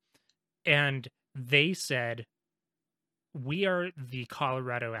 And they said, we are the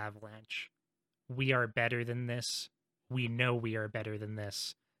Colorado Avalanche. We are better than this. We know we are better than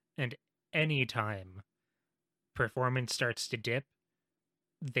this. And anytime performance starts to dip,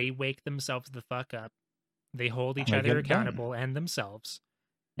 they wake themselves the fuck up. They hold each they other get it done. accountable and themselves,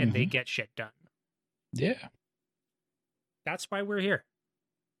 and they Mhm. get shit done. Yeah. That's why we're here.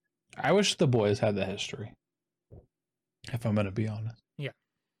 I wish the boys had the history, if I'm going to be honest. Yeah.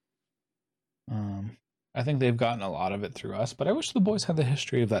 I think they've gotten a lot of it through us, but I wish the boys had the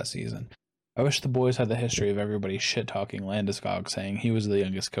history of that season. I wish the boys had the history of everybody shit talking Landeskog, saying he was the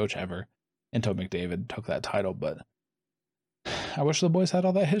youngest coach ever until McDavid took that title. But I wish the boys had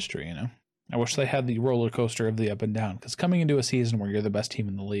all that history, you know? I wish they had the roller coaster of the up and down, because coming into a season where you're the best team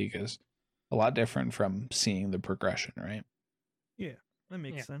in the league is a lot different from seeing the progression, right? That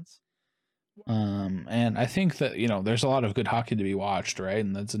makes Yeah. sense. And I think that, you know, there's a lot of good hockey to be watched, right?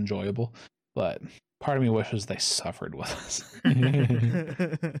 And that's enjoyable. But part of me wishes they suffered with us.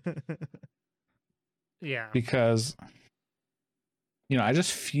 Yeah. Because, you know, I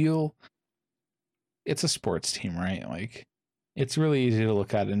just feel it's a sports team, right? Like, it's really easy to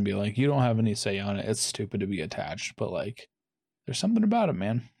look at it and be like, you don't have any say on it. It's stupid to be attached. But, like, there's something about it,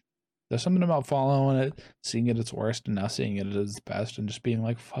 man. There's something about following it, seeing it at its worst, and now seeing it at its best, and just being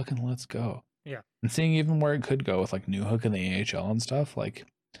like, fucking let's go. Yeah. And seeing even where it could go with, like, Newhook and the AHL and stuff. Like,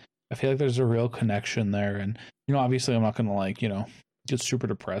 I feel like there's a real connection there. And, you know, obviously I'm not going to, like, you know, get super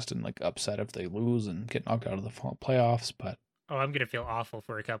depressed and, like, upset if they lose and get knocked out of the playoffs. But Oh, I'm gonna feel awful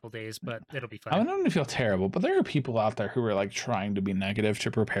for a couple days, but it'll be fine. I don't feel terrible. But there are people out there who are, like, trying to be negative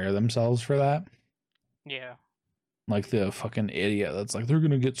to prepare themselves for that. Yeah. Like the fucking idiot that's like, they're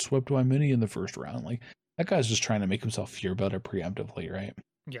going to get swept by Mini in the first round. Like, that guy's just trying to make himself feel better preemptively, right?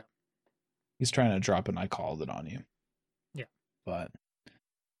 Yeah. He's trying to drop an I called it on you. Yeah. But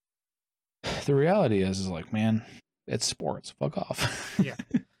the reality is like, man, it's sports. Fuck off. Yeah.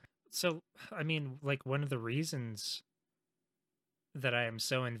 So, I mean, like, one of the reasons that I am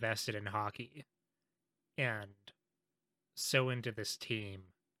so invested in hockey and so into this team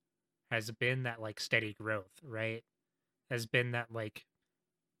has been that, like, steady growth, right? Has been that, like,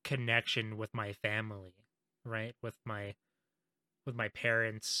 connection with my family, right? With my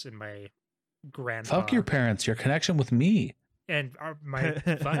parents and my grandpa. Fuck your parents. Your connection with me. And my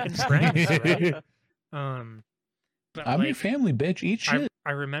fucking friends, right? But I'm like, your family, bitch. Eat shit.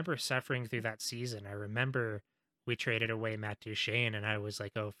 I remember suffering through that season. I remember we traded away Matt Duchene, and I was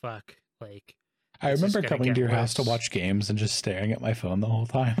like, "Oh fuck!" Like, I this is remember gonna coming get to your house to worse. watch games and just staring at my phone the whole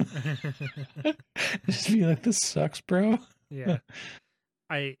time. Just being like, this sucks, bro. Yeah,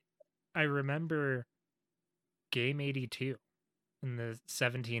 I remember game 82 in the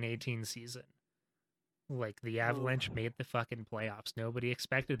 17-18 season. Like, the Avalanche made the fucking playoffs. Nobody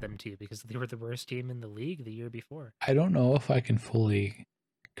expected them to because they were the worst team in the league the year before. I don't know if I can fully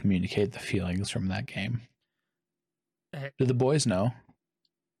communicate the feelings from that game. Do the boys know?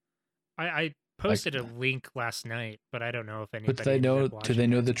 I posted a link last night, but I don't know if anybody. But do they ended know? up Do they watching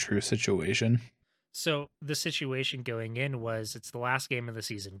know it. the true situation? So the situation going in was it's the last game of the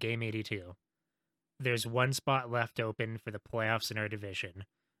season, game 82. There's one spot left open for the playoffs in our division,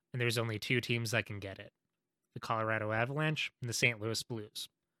 and there's only two teams that can get it: the Colorado Avalanche and the St. Louis Blues.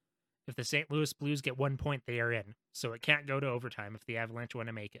 If the St. Louis Blues get 1 point, they are in, so it can't go to overtime if the Avalanche want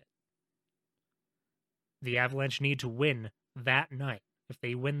to make it. The Avalanche need to win that night. If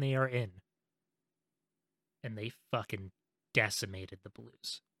they win, they are in. And they fucking decimated the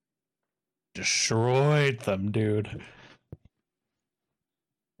Blues. Destroyed them, dude.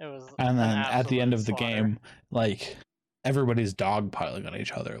 It was. And then an at the end of the absolute game, like, everybody's dogpiling on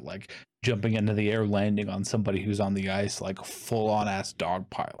each other, like jumping into the air, landing on somebody who's on the ice, like full on ass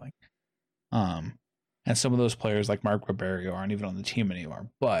dogpiling. And some of those players like Mark Barberio aren't even on the team anymore.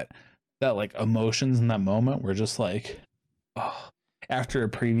 But that, like, emotions in that moment were just like, oh, after a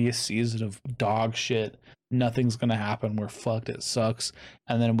previous season of dog shit, nothing's gonna happen, we're fucked, it sucks.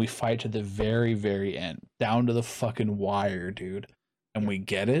 And then we fight to the very, very end, down to the fucking wire, dude. And we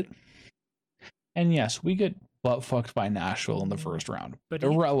get it. And yes, we get butt fucked by Nashville in the first round. But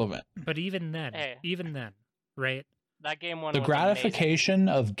Irrelevant. But even then, right? That game one. The was gratification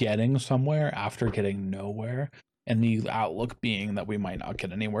of getting somewhere after getting nowhere, and the outlook being that we might not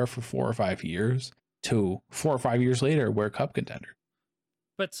get anywhere for 4 or 5 years, to 4 or 5 years later, we're a cup contender.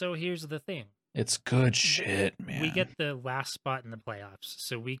 But so here's the thing. It's good shit, man. We get the last spot in the playoffs,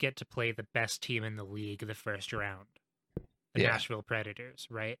 so we get to play the best team in the league the first round. The Yeah. Nashville Predators,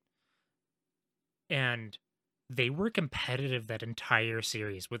 right? And they were competitive that entire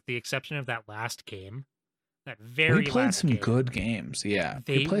series, with the exception of that last game. That very we played last some game. good games. Yeah,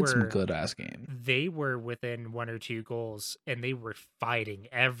 we played some good ass games. They were within 1 or 2 goals, and they were fighting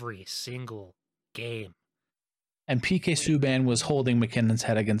every single game. And PK Subban was holding McKinnon's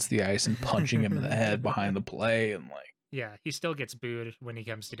head against the ice and punching him in the head behind the play, and like, Yeah, he still gets booed when he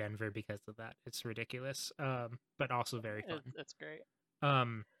comes to Denver because of that. It's ridiculous, but also very fun. It's great.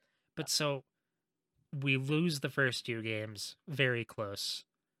 But so we lose the first 2 games, very close.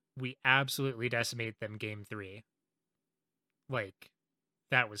 We absolutely decimate them game 3. Like,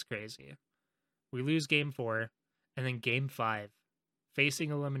 that was crazy. We lose game 4, and then game 5,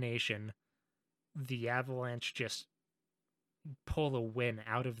 facing elimination, the Avalanche just pull a win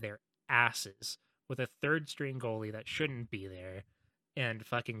out of their asses with a third string goalie that shouldn't be there, and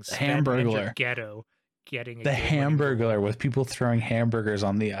fucking Sven Hamburglar. Ghetto getting The Hamburglar with people throwing hamburgers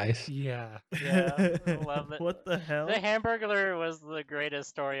on the ice. Yeah. Yeah, I love it. What the hell? The Hamburglar was the greatest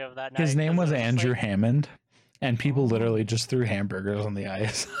story of that night. His name 'cause was it Andrew like- Hammond, and people Oh. literally just threw hamburgers on the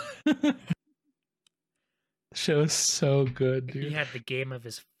ice. Show is so good, He dude. had the game of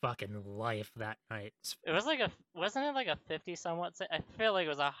his fucking life that night. It was like wasn't it like a 50 somewhat? I feel like it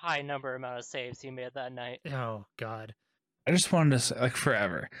was a high amount of saves he made that night. Oh god. I just wanted to say, like,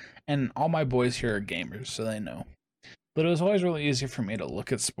 forever. And all my boys here are gamers, so they know. But it was always really easy for me to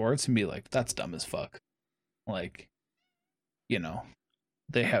look at sports and be like, that's dumb as fuck. Like, you know,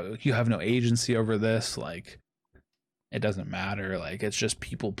 you have no agency over this. Like, it doesn't matter. Like, it's just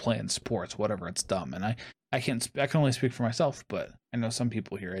people playing sports, whatever. It's dumb. And I can only speak for myself, but I know some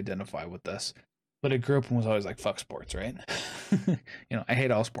people here identify with this. But I grew up and was always like, fuck sports, right? I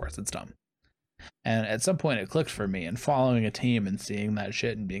hate all sports. It's dumb. And at some point it clicked for me, and following a team and seeing that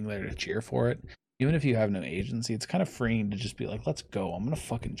shit and being there to cheer for it, even if you have no agency, it's kind of freeing to just be like, let's go. I'm going to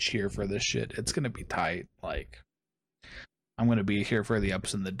fucking cheer for this shit. It's going to be tight. Like, I'm going to be here for the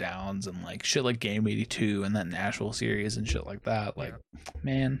ups and the downs and like shit like Game 82 and that Nashville series and shit like that. Like,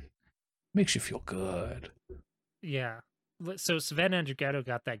 man, makes you feel good. Yeah. So Sven Andrighetto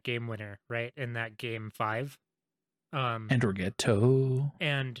got that game winner, right? In that game 5. Andrighetto.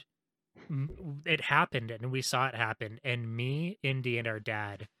 And it happened, and we saw it happen, and me, Indy, and our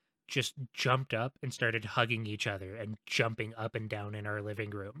dad just jumped up and started hugging each other and jumping up and down in our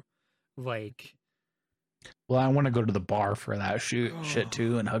living room. Like, well, I want to go to the bar for that shit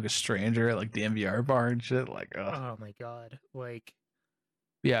too and hug a stranger at like the MVR bar and shit. Like, oh my god. Like,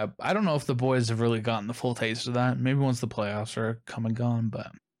 yeah, I don't know if the boys have really gotten the full taste of that. Maybe once the playoffs are come and gone,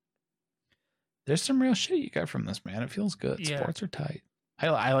 but there's some real shit you got from this, man. It feels good. Yeah. Sports are tight.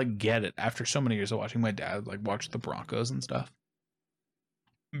 I like get it after so many years of watching my dad like watch the Broncos and stuff.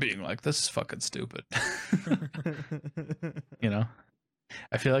 Being like, this is fucking stupid.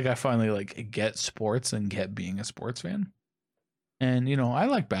 I feel like I finally like get sports and get being a sports fan. And I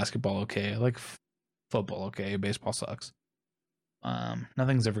like basketball okay. I like football okay. Baseball sucks.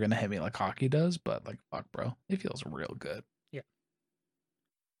 Nothing's ever gonna hit me like hockey does, but like fuck, bro, it feels real good. Yeah.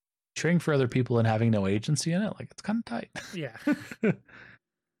 Cheering for other people and having no agency in it, like it's kind of tight. yeah.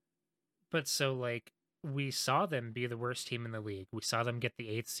 But so, like, we saw them be the worst team in the league. We saw them get the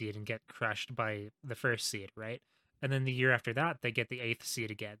 8th seed and get crushed by the 1st seed, right? And then the year after that, they get the 8th seed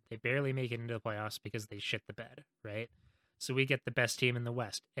again. They barely make it into the playoffs because they shit the bed, right? So we get the best team in the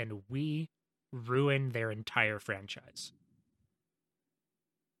West, and we ruin their entire franchise.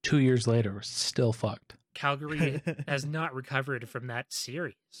 2 years later, we're still fucked. Calgary has not recovered from that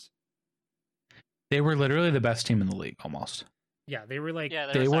series. They were literally the best team in the league, almost. Yeah, they were like, Yeah,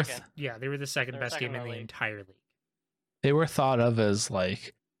 they were second. they were the second They were best second team in in the the league. entire league. They were thought of as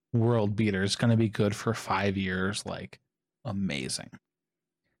like world beaters, going to be good for 5 years, like amazing.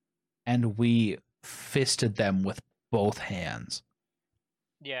 And we fisted them with both hands.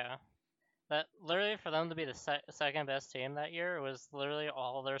 Yeah. That literally for them to be the second best team that year, it was literally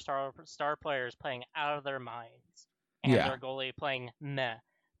all their star players playing out of their minds, and Yeah. their goalie playing meh.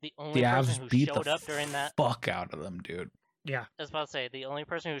 The only The person Avs who beat showed the up during that, fuck out of them, dude. Yeah, I was about to say, the only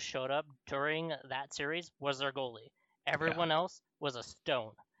person who showed up during that series was their goalie. Everyone else was a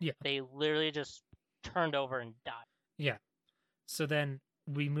stone. Yeah. They literally just turned over and died. yeah. So then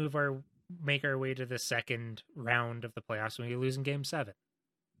we make our way to the second round of the playoffs when we lose in Game 7.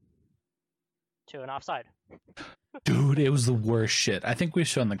 To an offside. Dude, it was the worst shit. I think we've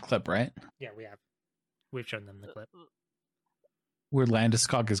shown the clip, right? Yeah, we have. We've shown them the clip. Where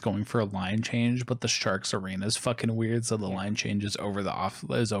Landeskog is going for a line change, but the Sharks arena is fucking weird, so the Yeah. line change is over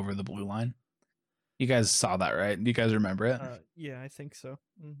the blue line. You guys saw that, right? Do you guys remember it? Yeah, I think so.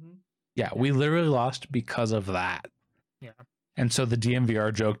 Mm-hmm. Yeah, we literally lost because of that. Yeah. And so the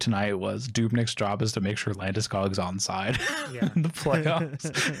DMVR joke tonight was Dubnik's job is to make sure Landeskog's onside Yeah. in the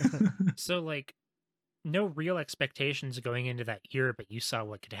playoffs. So, like, no real expectations going into that year, but you saw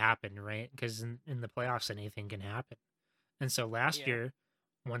what could happen, right? Because in the playoffs, anything can happen. And so last Yeah. year,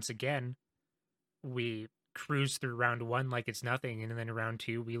 once again, we cruise through round 1 like it's nothing, and then in round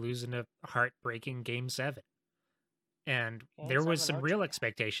 2, we lose in a heartbreaking Game 7. And Game there was 7 some real OT.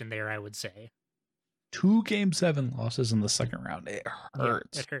 expectation there, I would say. 2 Game 7 losses in the second round. It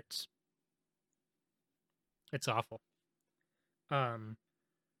hurts. Yeah, it hurts. It's awful.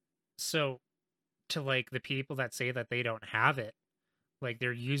 So to like the people that say that they don't have it, like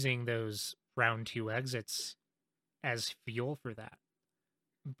they're using those round 2 exits as fuel for that.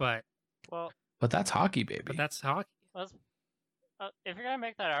 But Well, But that's hockey, baby. But that's hockey. Well, if you're gonna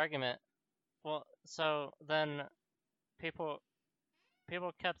make that argument, well, so then people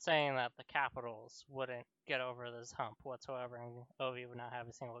kept saying that the Capitals wouldn't get over this hump whatsoever, and OV would not have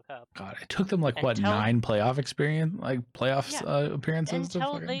a single cup. God, it took them like what Until- 9 playoff Yeah, appearances to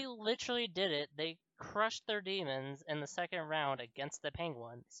Until fucking... they literally did it, they crushed their demons in the second round against the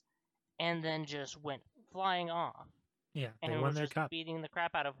Penguins, and then just went flying off. Yeah, And they were won their just cup. beating the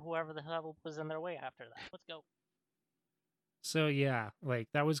crap out of whoever the hell was in their way after that. Let's go. So yeah, like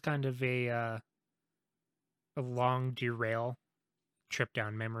that was kind of a long derail trip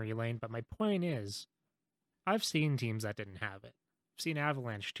down memory lane. But my point is, I've seen teams that didn't have it. I've seen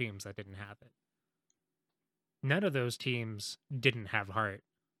Avalanche teams that didn't have it. None of those teams didn't have heart,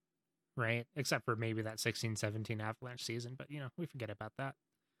 right? Except for maybe that 16-17 Avalanche season. But we forget about that.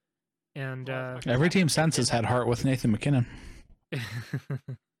 And Well, Every team since has had heart with Nathan McKinnon.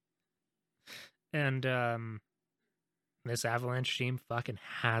 and this Avalanche team fucking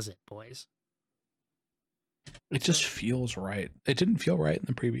has it, boys. It just feels right. It didn't feel right in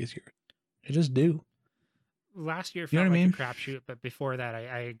the previous year. It just do. Last year You know felt what I like mean? a crapshoot, but before that,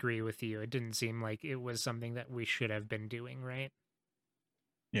 I agree with you. It didn't seem like it was something that we should have been doing, right?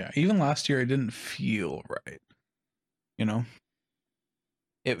 Yeah, even last year it didn't feel right.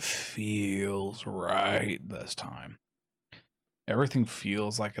 It feels right this time. Everything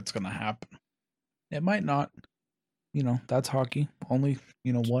feels like it's going to happen. It might not. That's hockey. Only,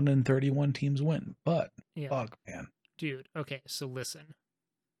 1 in 31 teams win. But, Yeah. fuck, man. Dude, okay, so listen.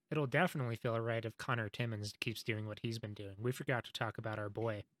 It'll definitely feel right if Connor Timmins keeps doing what he's been doing. We forgot to talk about our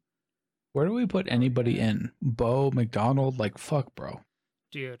boy. Where do we put anybody in? Bo, McDonald? Like, fuck, bro.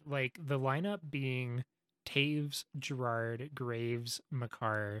 Dude, like the lineup being Taves, Gerard, Graves,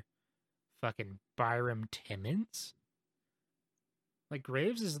 Makar, fucking Byram Timmins? Like,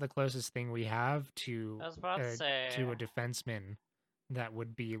 Graves is the closest thing we have to I was about to say. to a defenseman that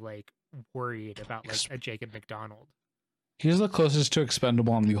would be like worried about like a Jacob McDonald. He's the closest to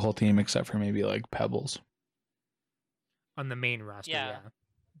expendable on the whole team, except for maybe, like, Pebbles. On the main roster, Yeah.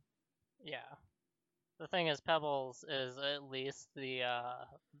 yeah. Yeah. The thing is, Pebbles is at least the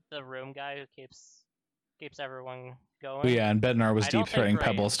room guy who keeps everyone going. But yeah, and Bednar was I don't deep think threatening Graves-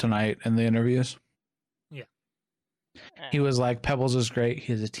 Pebbles tonight in the interviews. Eh. He was like, Pebbles is great.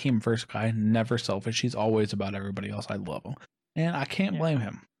 He's a team first guy, never selfish. He's always about everybody else. I love him. And I can't Yeah. blame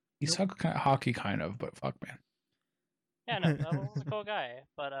him. He Nope. sucked hockey kind of, but fuck, man. Yeah, no, Pebbles is a cool guy,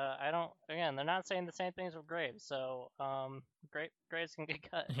 but I don't. Again, they're not saying the same things with Graves, so Graves can get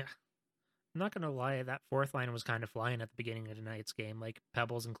cut. Yeah. I'm not gonna lie, that fourth line was kind of flying at the beginning of tonight's game, like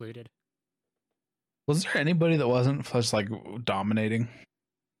Pebbles included. Was there anybody that wasn't just like dominating?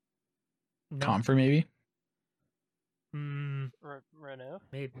 No. Comfort, maybe? Renew.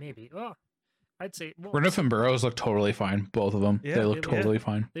 Maybe. Oh, I'd say well, Renouf and Burrows looked totally fine. Both of them. Yeah, they looked yeah. totally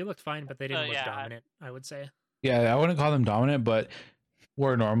fine. they looked fine, but they didn't look yeah. dominant, I would say. Yeah, I wouldn't call them dominant, but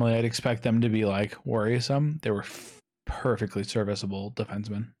where normally I'd expect them to be like worrisome, they were perfectly serviceable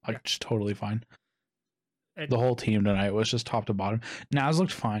defensemen. Like, Yeah. just totally fine. And The whole team tonight was just top to bottom. Naz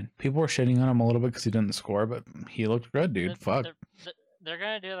looked fine. People were shitting on him a little bit because he didn't score, but he looked good, dude. Fuck. They're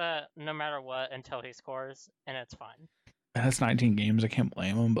gonna do that no matter what until he scores, and it's fine. And that's 19 games. I can't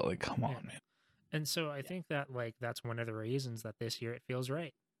blame him, but like, come on, Yeah. man. And so I think that like that's one of the reasons that this year it feels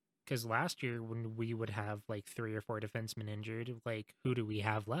right. Because last year when we would have like 3 or 4 defensemen injured, like who do we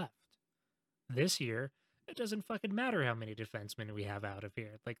have left? This year, it doesn't fucking matter how many defensemen we have out of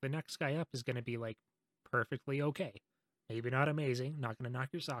here. Like the next guy up is gonna be like perfectly okay. Maybe not amazing, not gonna knock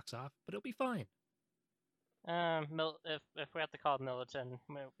your socks off, but it'll be fine. If we have to call Militon,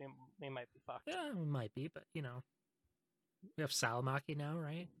 we might be fucked. Yeah, we might be, but we have Salmaki now,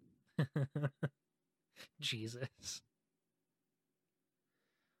 right? Jesus.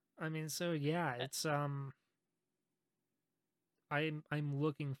 I mean, so yeah, it's I'm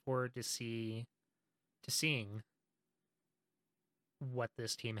looking forward to seeing what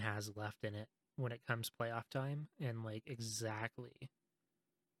this team has left in it when it comes playoff time and like exactly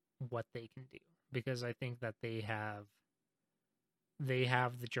what they can do, because I think that they have the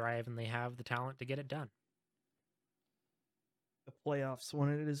drive and they have the talent to get it done. The playoffs, when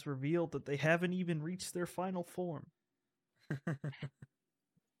it is revealed that they haven't even reached their final form.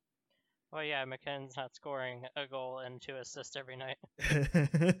 Well, yeah, McKinnon's not scoring a goal and 2 assists every night.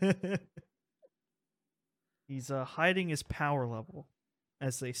 He's hiding his power level,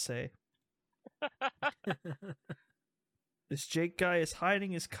 as they say. This Jake guy is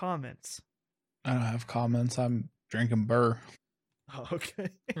hiding his comments. I don't have comments. I'm drinking Burr. Oh, okay.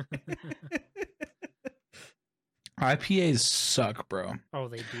 IPAs suck, bro. Oh,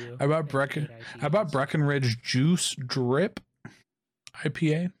 they do. How about I hate How about IPAs. Breckenridge Juice Drip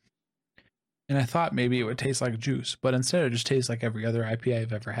IPA? And I thought maybe it would taste like juice, but instead it just tastes like every other IPA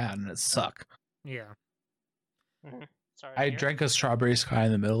I've ever had, and it sucked. Yeah. Sorry. to I hear. drank a strawberry sky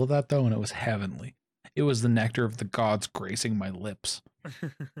in the middle of that though, and it was heavenly. It was the nectar of the gods gracing my lips.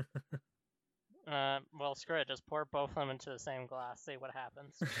 Well, screw it. Just pour both of them into the same glass. See what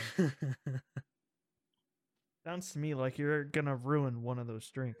happens. Sounds to me like you're gonna ruin one of those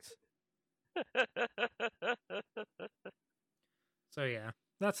drinks. So yeah,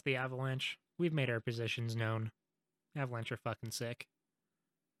 that's the Avalanche. We've made our positions known. Avalanche are fucking sick.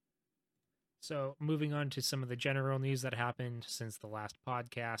 So moving on to some of the general news that happened since the last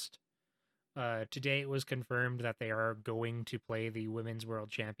podcast. Today it was confirmed that they are going to play the Women's World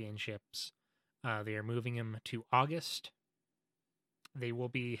Championships. They are moving them to August. They will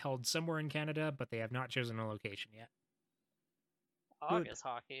be held somewhere in Canada, but they have not chosen a location yet. August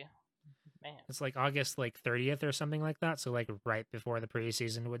hockey. Man. It's like August 30th or something like that, so like right before the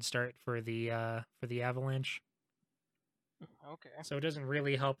preseason would start for the Avalanche. Okay. So it doesn't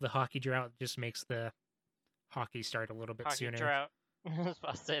really help the hockey drought, just makes the hockey start a little bit Hockey sooner. drought. I was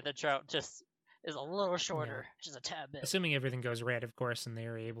about to say the drought just is a little shorter, just a tad bit. Assuming everything goes right, of course, and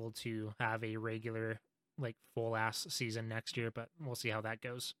they're able to have a regular, full ass season next year, but we'll see how that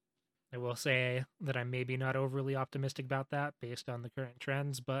goes. I will say that I'm maybe not overly optimistic about that based on the current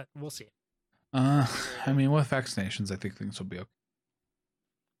trends, but we'll see. I mean, with vaccinations, I think things will be okay.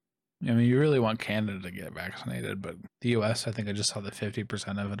 I mean, you really want Canada to get vaccinated, but the US, I think I just saw that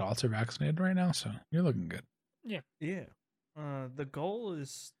 50% of adults are vaccinated right now, so you're looking good. Yeah. The goal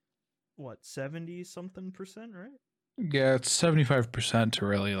is what, 70 something percent, right? Yeah, it's 75% to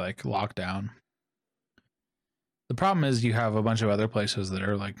really lock down. The problem is you have a bunch of other places that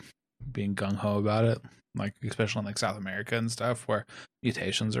are being gung ho about it, especially in South America and stuff, where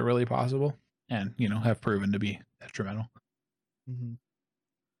mutations are really possible and have proven to be detrimental. Mm-hmm.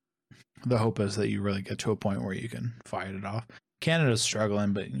 The hope is that you really get to a point where you can fight it off. Canada's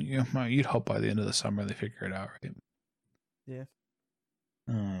struggling, but you'd hope by the end of the summer they figure it out, right? Yeah.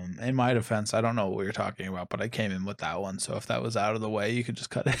 In my defense, I don't know what we were talking about, but I came in with that one. So if that was out of the way, you could just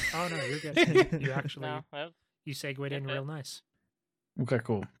cut it. Oh no, you're good. You actually No, well, you segued in real nice. Okay,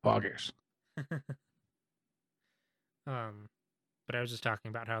 cool. Poggers. But I was just talking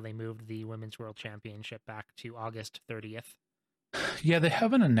about how they moved the Women's World Championship back to August 30th. Yeah, they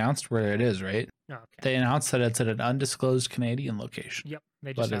haven't announced where it is, right? Oh, okay. They announced that it's at an undisclosed Canadian location. Yep.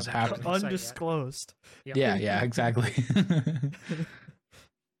 They But just it's haven't happening. chosen the site yet. Undisclosed. Yep. Yeah, exactly.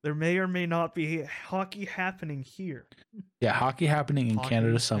 There may or may not be hockey happening here. Yeah, hockey happening in Hockey,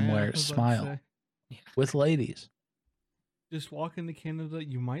 Canada yeah, somewhere. I was about to Smile say. with ladies. Just walk into Canada,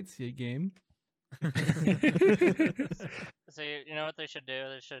 you might see a game. so you know what they should do?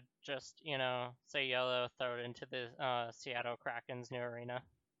 They should just, say yellow, throw it into the Seattle Kraken's new arena.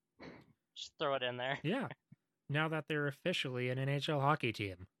 Just throw it in there. Yeah. Now that they're officially an NHL hockey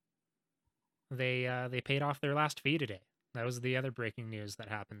team, they paid off their last fee today. That was the other breaking news that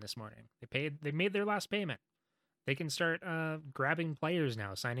happened this morning. They made their last payment. They can start grabbing players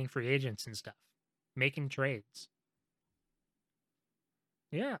now, signing free agents and stuff, making trades.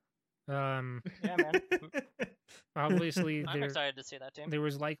 Yeah. Yeah, man. Obviously, I'm excited to see that team. there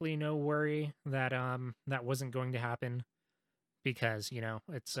was likely no worry that that wasn't going to happen because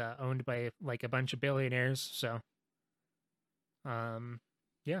it's owned by a bunch of billionaires. So,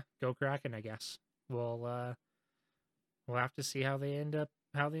 yeah, go Kraken, I guess. We'll have to see how they end up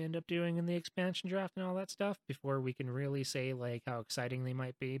doing in the expansion draft and all that stuff before we can really say how exciting they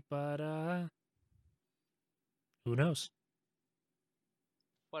might be. But who knows?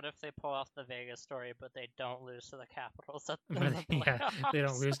 What if they pull off the Vegas story, but they don't lose to the Capitals? Yeah, they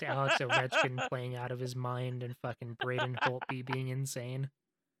don't lose to Alex Ovechkin playing out of his mind and fucking Braden Holtby being insane.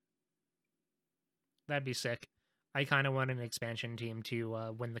 That'd be sick. I kind of want an expansion team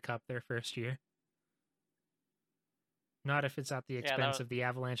to win the cup their first year. Not if it's at the expense of the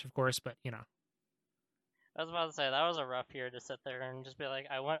Avalanche, of course, but I was about to say, that was a rough year to sit there and just be like,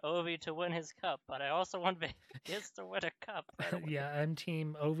 I want Ovi to win his cup, but I also want Vegas to win a cup. Yeah, I'm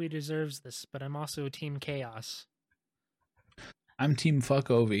team Ovi deserves this, but I'm also team Chaos. I'm team fuck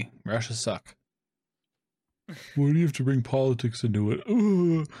Ovi. Russia suck. Why do you have to bring politics into it?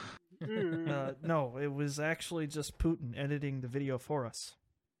 No, it was actually just Putin editing the video for us.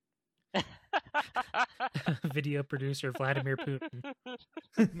 Video producer Vladimir Putin.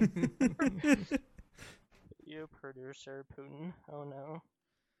 You producer Putin. Oh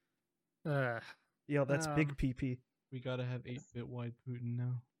no. Yo, that's big PP. We gotta have 8-bit wide Putin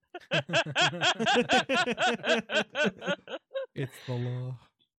now. It's the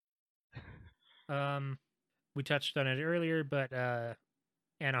law. We touched on it earlier, but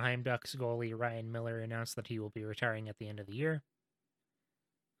Anaheim Ducks goalie Ryan Miller announced that he will be retiring at the end of the year.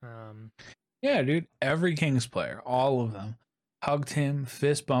 Yeah, dude. Every Kings player, all of them, hugged him,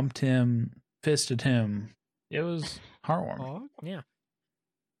 fist bumped him, fisted him. It was heartwarming. Hog? Yeah.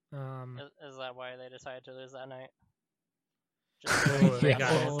 Is that why they decided to lose that night? Oh, they Yeah.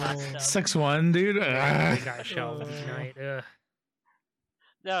 got his last dub? 6-1, dude. they got shelved tonight. Ugh.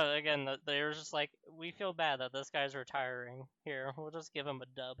 No, again, they were just like, we feel bad that this guy's retiring. Here, we'll just give him a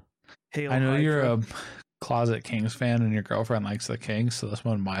dub. Hail I know you're Hydra. a closet Kings fan and your girlfriend likes the Kings, so this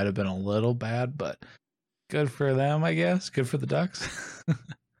one might have been a little bad, but good for them, I guess. Good for the Ducks.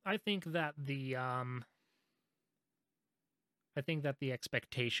 I think that the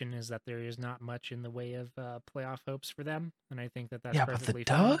expectation is that there is not much in the way of playoff hopes for them, and I think that that's yeah, but the perfectly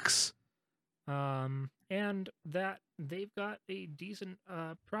fine. Ducks? And that they've got a decent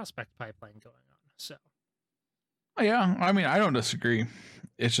prospect pipeline going on. So Oh, yeah, I mean, I don't disagree.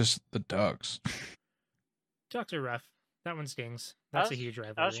 It's just the Ducks. Ducks are rough. That one stings. That's a was- huge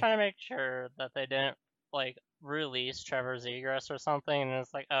rivalry. I was trying to make sure that they didn't like release Trevor Zegras or something, and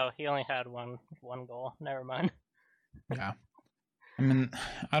it's like, oh, he only had one goal. Never mind. Yeah. I mean,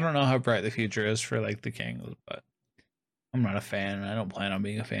 I don't know how bright the future is for like the Kings, but I'm not a fan, and I don't plan on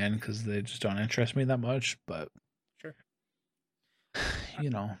being a fan because they just don't interest me that much. But Sure. you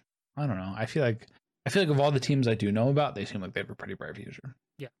know, I don't know. I feel like of all the teams I do know about, they seem like they have a pretty bright future.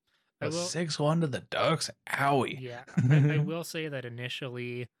 I But will- 6-1 to the Ducks, owie. Yeah, I will say that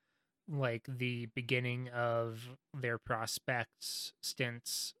initially, like the beginning of their prospects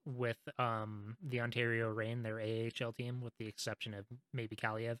stints with the Ontario Reign, their AHL team, with the exception of maybe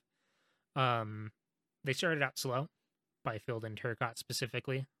Kaliev, they started out slow. Byfield and Turcotte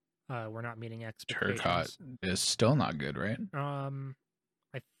specifically, were not meeting expectations. Turcotte is still not good, right?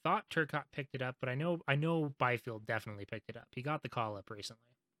 I thought Turcotte picked it up, but I know Byfield definitely picked it up. He got the call up recently.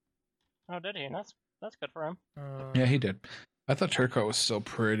 Oh, did he? That's good for him. Yeah, he did. I thought Turcotte was still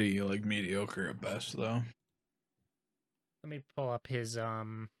pretty like mediocre at best, though. Let me pull up his I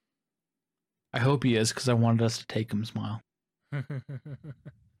hope he is because I wanted us to take him. Smile.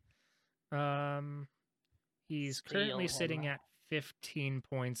 He's currently Steal sitting him. at 15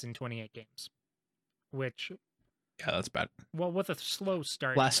 points in 28 games, which, Yeah, that's bad. well, with a slow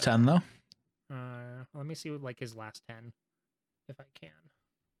start. Last 10 though. Let me see what like his last 10, if I can.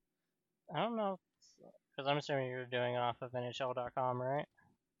 I don't know, because I'm assuming you're doing it off of NHL.com, right?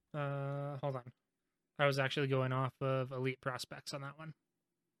 Hold on. I was actually going off of Elite Prospects on that one.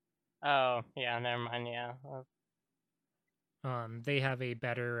 Oh, yeah, never mind. Yeah, They have a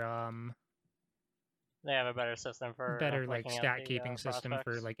better they have a better system for like looking at stat the, keeping system for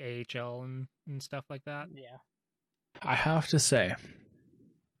prospects. like AHL and stuff like that. Yeah. I have to say,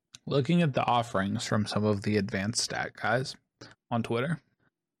 looking at the offerings from some of the advanced stat guys on Twitter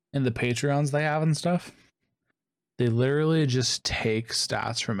and the Patreons they have and stuff, they literally just take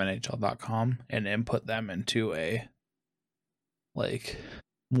stats from NHL.com and input them into a like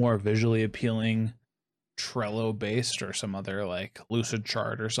more visually appealing Trello based or some other like Lucid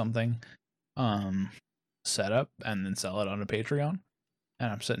chart or something setup and then sell it on a Patreon.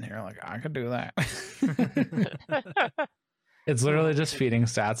 And I'm sitting here like, I could do that. It's literally just feeding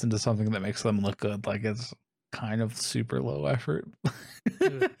stats into something that makes them look good. Like it's kind of super low effort.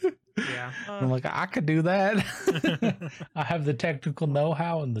 Yeah. I'm like, I could do that. I have the technical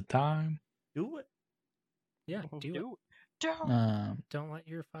know-how and the time. Do it. Yeah, do it. Don't. Don't let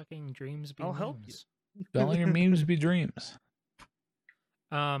your fucking dreams be I'll help you. memes. Don't let your memes be dreams.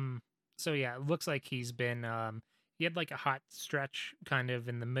 So yeah, it looks like he's been he had like a hot stretch kind of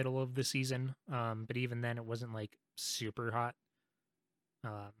in the middle of the season. But even then it wasn't like super hot.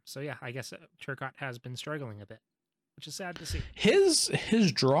 So yeah, I guess Turcotte has been struggling a bit, which is sad to see. His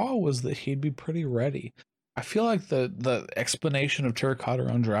draw was that he'd be pretty ready. I feel like the explanation of Turcotte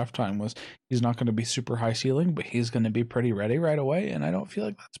around draft time was he's not going to be super high ceiling, but he's going to be pretty ready right away, and I don't feel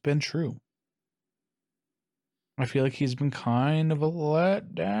like that's been true. I feel like he's been kind of a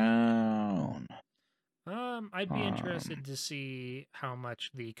letdown. I'd be interested to see how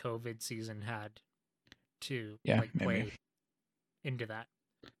much the COVID season had to Yeah, like maybe. play into that.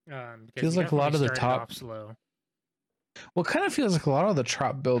 Because Feels he like a lot definitely of the started top- off slow. Well, it kind of feels like a lot of the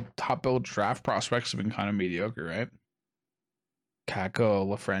top build draft prospects have been kind of mediocre, right? Kako,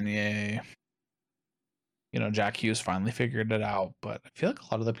 Lafreniere, Jack Hughes finally figured it out, but I feel like a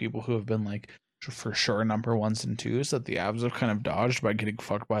lot of the people who have been like for sure number 1s and 2s that the Avs have kind of dodged by getting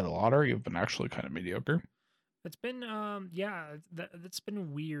fucked by the lottery have been actually kind of mediocre. It's been yeah, that's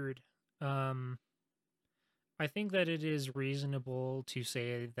been weird. I think that it is reasonable to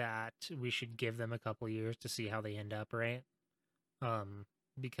say that we should give them a couple years to see how they end up, right?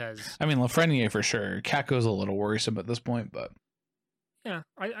 Because I mean, Lafreniere for sure. Kako's a little worrisome at this point, but yeah,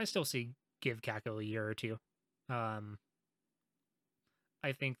 I still see give Kako a year or two. I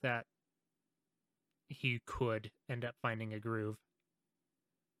think that he could end up finding a groove.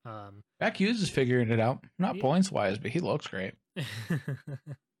 Beck Hughes is figuring it out. Not Yeah. points wise, but he looks great.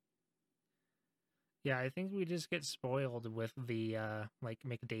 Yeah, I think we just get spoiled with the like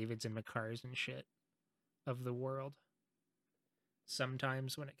McDavids and McCars and shit of the world.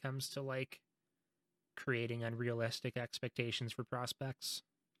 Sometimes when it comes to like creating unrealistic expectations for prospects.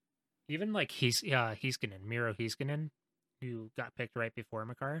 Even like Heiskanen, Miro Heiskanen, who got picked right before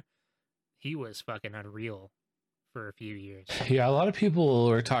Makar, he was fucking unreal for a few years. Yeah, a lot of people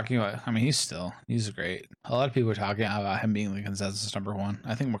were talking about. I mean, he's great. A lot of people were talking about him being the consensus number one.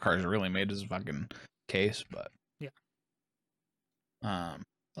 I think McCarr's really made his fucking case, but yeah. A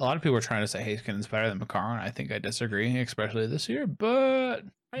lot of people were trying to say Heiskanen's better than McCarr, and I think I disagree, especially this year. But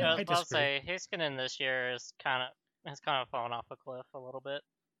I was about to disagree. say Heiskanen this year has kind of fallen off a cliff a little bit.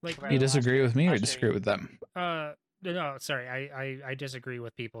 Like compared you to last disagree year. with me or Last year, disagree with them? No, sorry. I disagree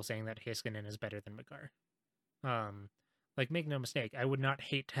with people saying that Heiskanen is better than Makar. Like, make no mistake, I would not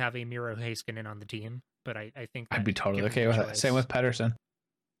hate to have a Miro Heiskanen on the team, but I think I'd be that totally given okay the with that. choice- Same with Pedersen.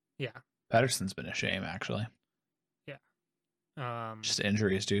 Yeah. Pedersen's been a shame, actually. Yeah. Just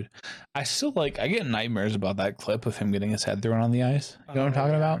injuries, dude. I still I get nightmares about that clip of him getting his head thrown on the ice. You know what I'm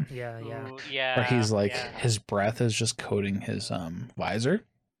talking about? Yeah, yeah. Ooh, yeah. Where he's like, yeah. his breath is just coating his visor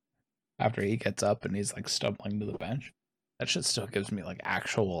after he gets up and he's like stumbling to the bench. That shit still gives me like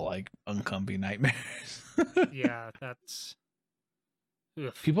actual like uncomfy nightmares. Yeah, that's.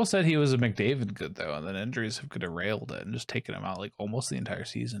 Ugh. People said he was a McDavid good though, and then injuries have derailed it and just taken him out like almost the entire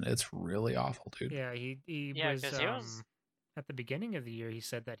season. It's really awful, dude. Yeah, he Yeah, was, 'cause he was- at the beginning of the year. He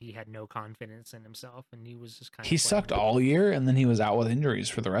said that he had no confidence in himself, and he was just kind of. He sucked all year, and then he was out with injuries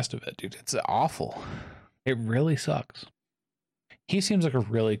for the rest of it, dude. It's awful. It really sucks. He seems like a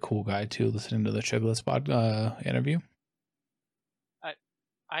really cool guy too. Listening to the Chiglets interview,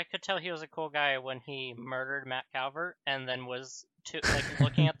 I could tell he was a cool guy when he murdered Matt Calvert and then was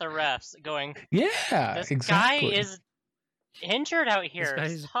looking at the refs, going, yeah, "This exactly. guy is injured out here.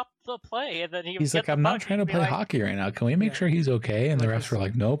 guy's- Stop the play." And then he He's would like, get the I'm not puck, trying to he'd be play like, hockey right now. Can we make Yeah. sure he's okay? And the Like refs were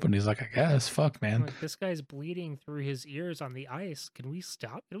like, nope. And he's like, I guess. Fuck, man. Like, this guy's bleeding through his ears on the ice. Can we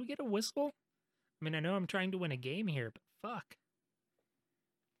stop? Can we get a whistle? I mean, I know I'm trying to win a game here, but fuck.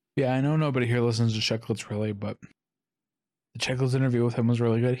 Yeah, I know nobody here listens to Chicklets really, but the Chicklets interview with him was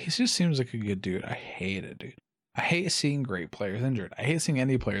really good. He just seems like a good dude. I hate it, dude. I hate seeing great players injured. I hate seeing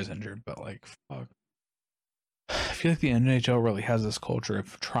any players injured, but like, fuck. I feel like the NHL really has this culture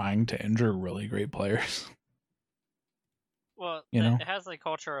of trying to injure really great players. Well, You know? it has the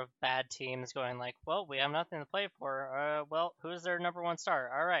culture of bad teams going like, well, we have nothing to play for. Well, who's their number one star?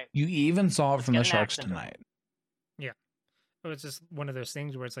 All right. You even saw it Let's from the get an Sharks accident. tonight. So it's just one of those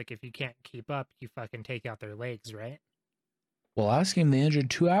things where it's like, if you can't keep up, you fucking take out their legs, right? Well, last game they injured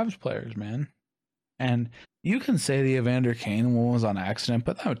two Avs players, man. And you can say the Evander Kane one was on accident,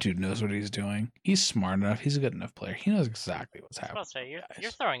 but that dude knows what he's doing. He's smart enough. He's a good enough player. He knows exactly what's I was happening. about to say, you're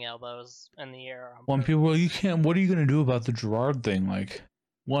guys. throwing elbows in the air. On When purpose. people, well, you can't. What are you gonna do about the Gerard thing? Like,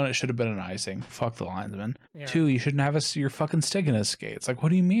 one, it should have been an icing. Fuck the linesman. Yeah. Two, you shouldn't have your fucking stick in his skates. Like, what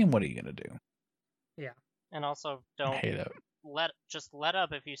do you mean? What are you gonna do? And also, I don't hate it. let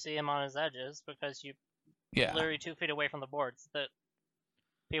up if you see him on his edges, because you Yeah, literally 2 feet away from the boards. That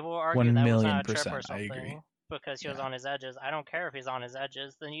people will argue that was not a trip or 1,000,000%, I something agree. because he was Yeah. on his edges. I don't care if he's on his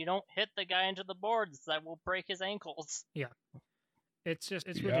edges. Then you don't hit the guy into the boards. That will break his ankles. It's Yeah.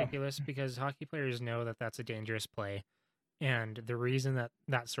 ridiculous because hockey players know that that's a dangerous play. And the reason that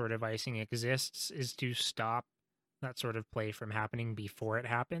that sort of icing exists is to stop that sort of play from happening before it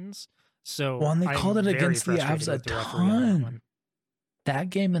happens. So Well, and they I'm called it very against the frustrated Avs a with the referee on that ton. one. That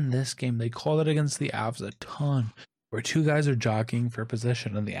game and this game, they called it against the Avs a ton. Where two guys are jockeying for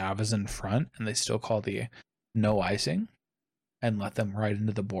position and the Avs is in front, and they still call the no icing and let them right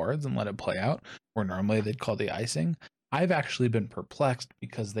into the boards and let it play out. Where normally they'd call the icing. I've actually been perplexed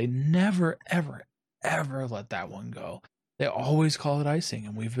because they never, ever, ever let that one go. They always call it icing,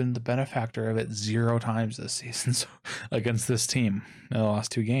 and we've been the benefactor of it 0 times this season against this team in the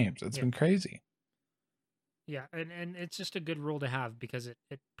last 2 games. It's Yeah. been crazy. Yeah, and it's just a good rule to have because it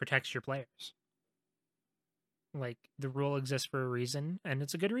protects your players. Like, the rule exists for a reason, and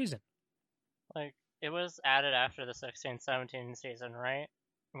it's a good reason. Like, it was added after the 16-17 season, right?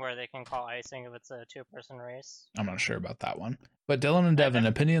 where they can call icing if it's a two-person race. I'm not sure about that one. But Dylan and Devin,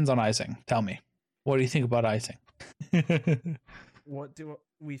 opinions on icing. Tell me. What do you think about icing? What do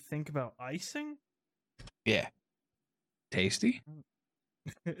we think about icing? Yeah. Tasty?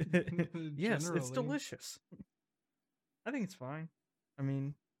 Yes, it's Generally. delicious. I think it's fine. I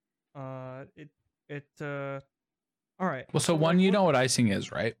mean, all right. Well, so one, you know what icing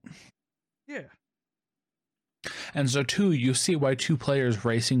is, right? Yeah. And so two, you see why two players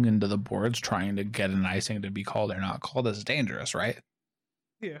racing into the boards trying to get an icing to be called or not called is dangerous, right?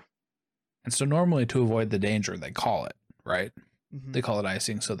 Yeah. And so normally to avoid the danger, they call it, right? Mhm. They call it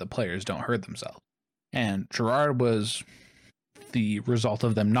icing so the players don't hurt themselves. And Gerard was the result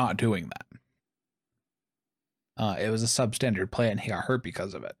of them not doing that. It was a substandard play and he got hurt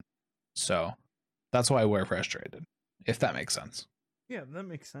because of it. So that's why we're frustrated, if that makes sense. Yeah, that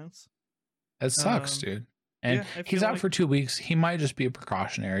makes sense. It sucks, Um, dude. And yeah, I he's feel out like- for 2 weeks. He might just be a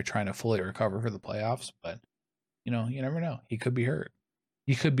precautionary trying to fully recover for the playoffs, but you never know. He could be hurt.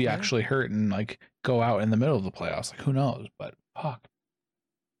 He could be Yeah. actually hurt and like go out in the middle of the playoffs. Like who knows? But fuck.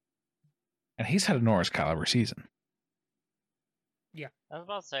 And he's had a Norris caliber season. I was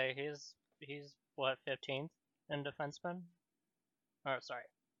about to say he's what 15th in defenseman, or sorry,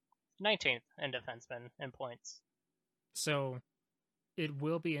 19th in defenseman in points. So it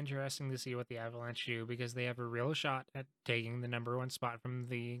will be interesting to see what the Avalanche do because they have a real shot at taking the number one spot from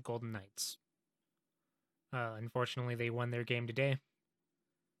the Golden Knights. Unfortunately, they won their game today.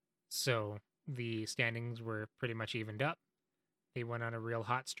 So the standings were pretty much evened up. They went on a real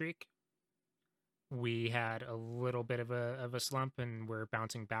hot streak. We had a little bit of a slump and we're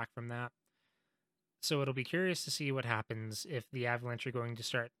bouncing back from that. So it'll be curious to see what happens if the Avalanche are going to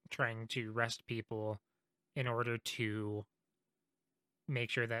start trying to rest people in order to make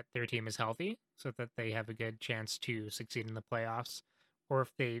sure that their team is healthy so that they have a good chance to succeed in the playoffs, or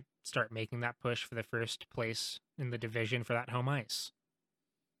if they start making that push for the first place in the division for that home ice.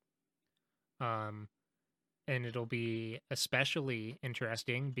 And it'll be especially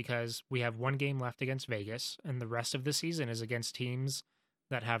interesting because we have one game left against Vegas, and the rest of the season is against teams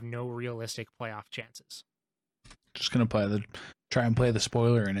that have no realistic playoff chances. Just gonna try and play the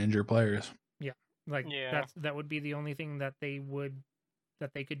spoiler and injure players. Like Yeah. that would be the only thing that they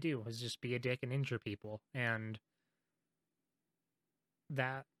could do is just be a dick and injure people, and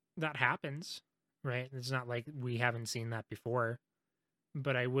that happens, right? It's not like we haven't seen that before.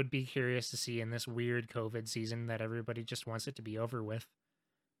 But I would be curious to see in this weird COVID season that everybody just wants it to be over with,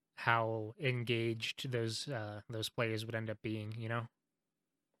 how engaged those players would end up being,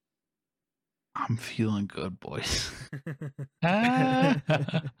 I'm feeling good, boys. All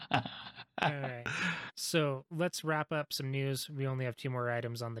right. So let's wrap up some news. We only have 2 more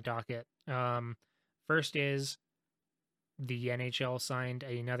items on the docket. First is the NHL signed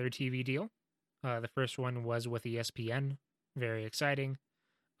another TV deal. The first one was with ESPN. Very exciting.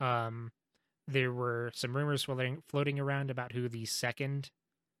 There were some rumors floating around about who the second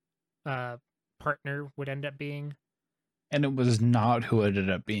partner would end up being. And it was not who it ended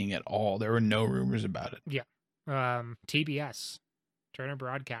up being at all. There were no rumors about it. TBS, Turner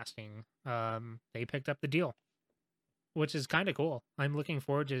Broadcasting, they picked up the deal, which is kind of cool. I'm looking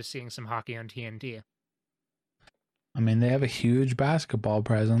forward to seeing some hockey on TNT. I mean, they have a huge basketball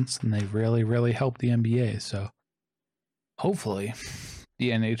presence and they really, really help the NBA. So hopefully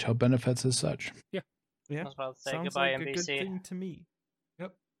the NHL benefits as such. Yeah. I was about to say Sounds goodbye, like a good NBC. thing to me.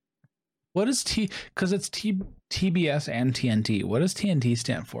 What is because it's TBS and TNT. What does TNT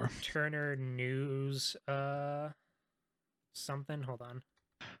stand for? Turner News, something. Hold on.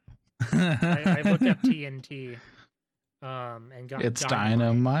 I looked up TNT, and got It's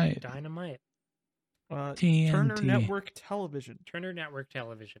Dynamite. Dynamite. Turner TNT. Network Television. Turner Network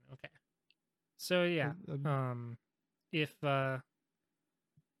Television. Okay. So yeah, if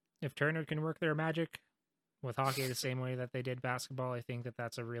Turner can work their magic with hockey the same way that they did basketball, I think that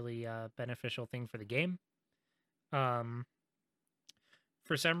that's a really beneficial thing for the game. For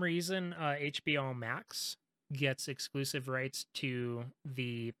some reason, HBO Max gets exclusive rights to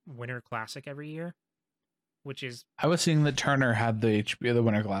the Winter Classic every year, which is I was seeing that Turner had the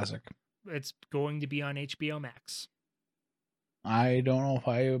Winter Classic. it's going to be on HBO Max. I don't know if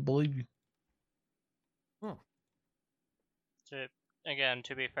I believe you. Again,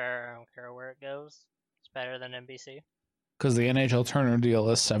 to be fair, I don't care where it goes. It's better than NBC. Because the NHL Turner deal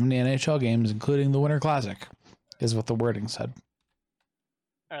is 70 NHL games, including the Winter Classic, is what the wording said.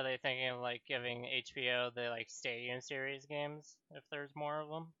 Are they thinking of like giving HBO the like Stadium Series games if there's more of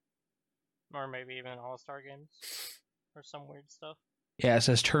them, or maybe even All-Star games, or some weird stuff? Yeah, it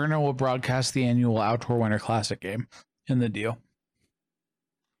says Turner will broadcast the annual Outdoor Winter Classic game in the deal.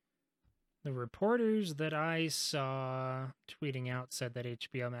 The reporters that I saw tweeting out said that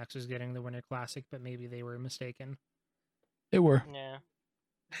HBO Max was getting the Winter Classic, but maybe they were mistaken. They were. Yeah.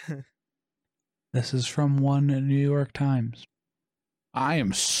 This is from one New York Times. I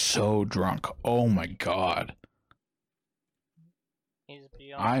am so drunk. Oh my god. He's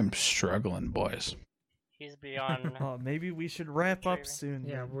beyond. I'm struggling, boys. He's beyond. Oh, maybe we should wrap up Dreaming. soon.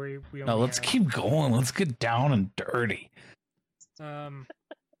 Yeah, then. we No, only let's have- keep going. Let's get down and dirty.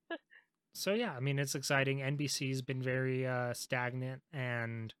 So yeah, I mean it's exciting. NBC's been very stagnant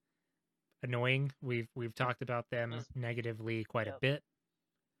and annoying. We've talked about them Yes. negatively quite a Yep. bit.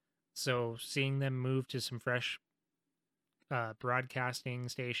 So seeing them move to some fresh broadcasting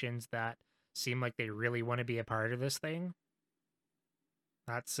stations that seem like they really want to be a part of this thing,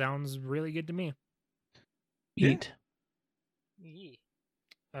 that sounds really good to me. Eat. Yee.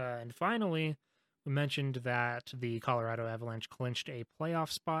 And finally, we mentioned that the Colorado Avalanche clinched a playoff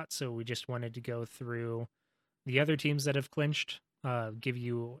spot, so we just wanted to go through the other teams that have clinched, give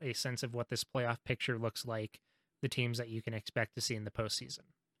you a sense of what this playoff picture looks like, the teams that you can expect to see in the postseason.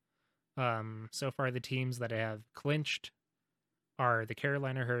 So far, the teams that have clinched are the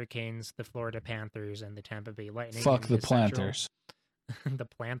Carolina Hurricanes, the Florida Panthers, and the Tampa Bay Lightning. Fuck in the Central. planters. The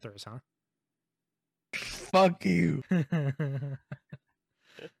Panthers, huh? Fuck you.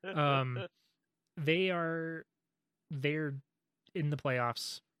 They're in the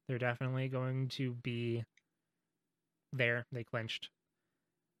playoffs. They're definitely going to be there. They clinched.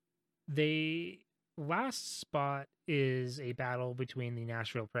 The last spot is a battle between the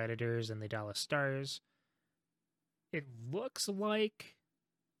Nashville Predators and the Dallas Stars. It looks like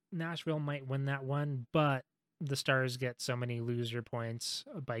Nashville might win that one, but the Stars get so many loser points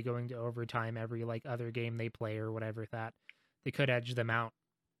by going to overtime every other game they play or whatever that they could edge them out.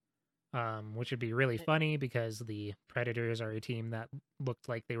 Which would be really funny because the Predators are a team that looked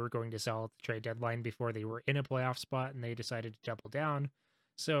like they were going to sell at the trade deadline before they were in a playoff spot, and they decided to double down.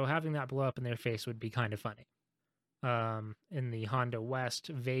 So having that blow up in their face would be kind of funny. In the Honda West,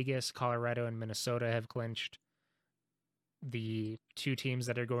 Vegas, Colorado, and Minnesota have clinched. The two teams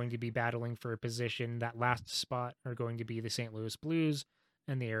that are going to be battling for a position, that last spot, are going to be the St. Louis Blues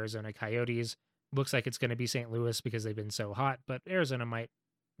and the Arizona Coyotes. Looks like it's going to be St. Louis because they've been so hot, but Arizona might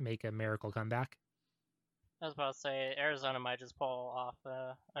make a miracle comeback. I was about to say Arizona might just pull off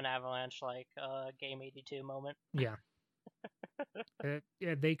an Avalanche game 82 moment. Yeah.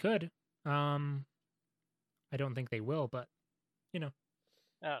 Yeah, they could. I don't think they will, but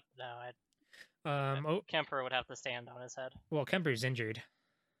Oh no, Kemper would have to stand on his head. well, Kemper's injured.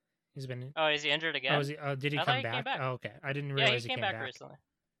 He's been. Oh, is he injured again? Oh, is he, did he I thought come he came back? back. Oh, okay. I didn't yeah, realize he came back back. recently.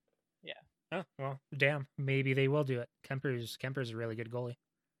 Oh well, damn. Maybe they will do it. Kemper's a really good goalie.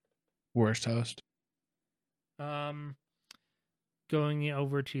 Worst host. Going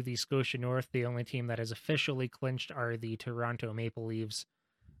over to the Scotia North, the only team that has officially clinched are the Toronto Maple Leafs.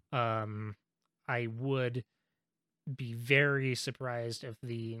 I would be very surprised if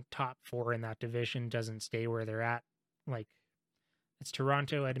the top four in that division doesn't stay where they're at. It's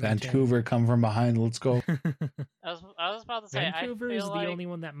Toronto, Edmonton. Vancouver come from behind. Let's go. I was about to say Vancouver I is feel the like, only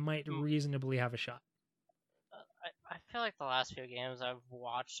one that might reasonably have a shot. I feel like the last few games I've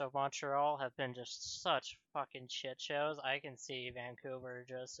watched of Montreal have been just such fucking shit shows. I can see Vancouver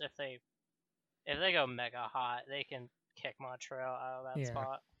just if they go mega hot, they can kick Montreal out of that Yeah.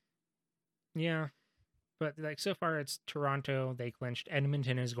 spot. Yeah. But so far it's Toronto, they clinched.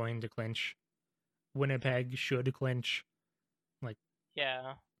 Edmonton is going to clinch. Winnipeg should clinch.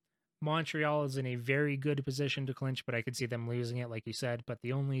 Yeah. Montreal is in a very good position to clinch, but I could see them losing it, like you said. But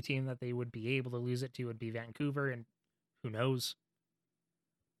the only team that they would be able to lose it to would be Vancouver, and who knows?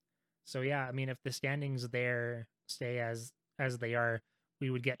 So yeah, I mean, if the standings there stay as they are, we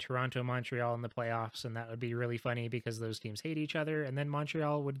would get Toronto, Montreal in the playoffs, and that would be really funny because those teams hate each other, and then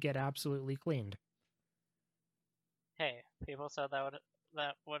Montreal would get absolutely cleaned. Hey, people said that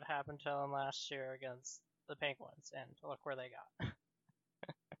would happen to them last year against the Penguins, and look where they got.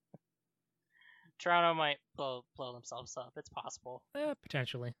 Toronto might blow themselves up. It's possible.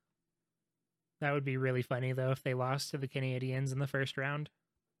 Potentially. That would be really funny though if they lost to the Canadiens in the first round.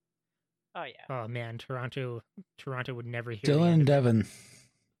 Oh yeah. Oh man, Toronto would never hear the Dylan end and of it. Devin.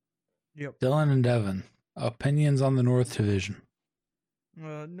 Yep. Dylan and Devin. Opinions on the North Division.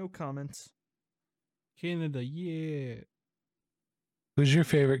 No comments. Canada, yeah. Who's your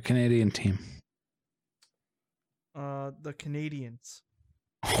favorite Canadian team? The Canadians.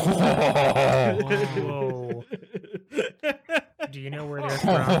 Whoa. Do you know where they're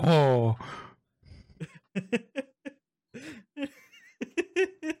from? Oh,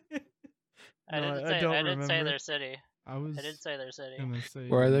 I No, didn't I say don't I didn't say remember. their city. I was I did say their city. gonna say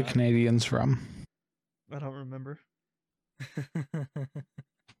Where are the not- Canadians from? I don't remember.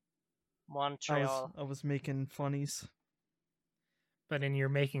 Montreal. I was making funnies. But in your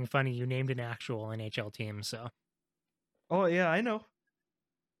making funny, you named an actual NHL team, so Oh yeah, I know.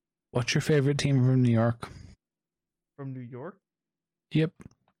 What's your favorite team from New York? From New York. Yep.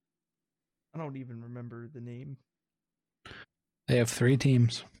 I don't even remember the name. They have 3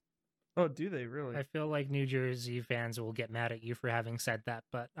 teams. Oh, do they really? I feel like New Jersey fans will get mad at you for having said that,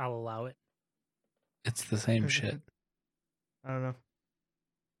 but I'll allow it. It's the same shit. I don't know.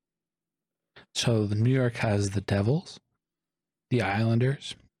 So the New York has the Devils, the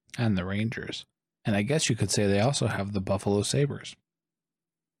Islanders, and the Rangers. And I guess you could say they also have the Buffalo Sabres.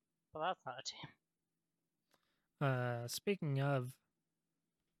 Well, that's not a team. Speaking of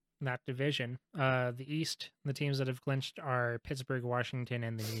that division, the East, the teams that have clinched are Pittsburgh, Washington,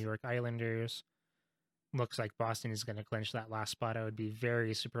 and the New York Islanders. Looks like Boston is going to clinch that last spot. I would be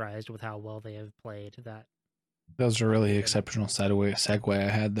very surprised with how well they have played. That Those are really exceptional segue I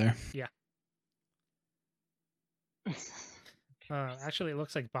had there. Actually, it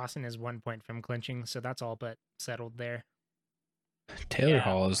looks like Boston is 1 point from clinching, so that's all but settled there. Taylor Yeah.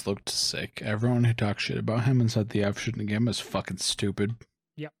 Hall has looked sick. Everyone who talks shit about him and said the F shouldn't get him is fucking stupid.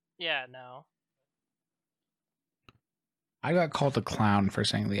 Yeah, no. I got called a clown for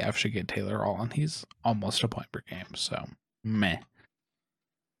saying the F should get Taylor Hall, and he's almost a point per game, so meh.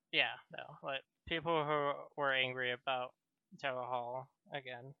 Yeah, no. Like, people who were angry about Taylor Hall,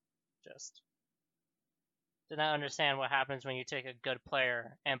 again, just did not understand what happens when you take a good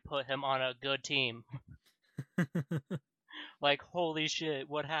player and put him on a good team. Like, holy shit,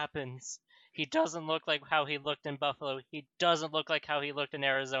 what happens? He doesn't look like how he looked in Buffalo. He doesn't look like how he looked in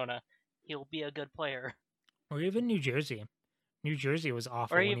Arizona. He'll be a good player. Or even New Jersey. New Jersey was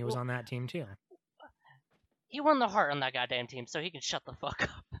awful Or when you- he was on that team, too. He won the heart on that goddamn team, so he can shut the fuck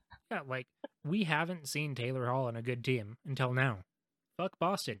up. Yeah, like, we haven't seen Taylor Hall on a good team until now. Fuck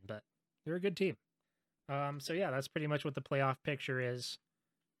Boston, but they're a good team. So yeah, that's pretty much what the playoff picture is.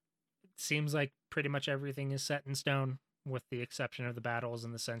 It seems like pretty much everything is set in stone, with the exception of the battles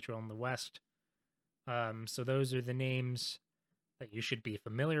in the Central and the West. So those are the names that you should be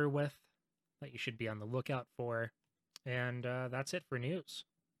familiar with, that you should be on the lookout for. And that's it for news.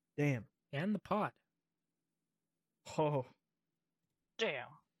 Damn. And the pod. Oh, Damn.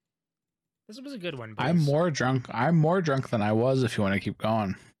 This was a good one, I'm Bruce. more drunk than I was if you want to keep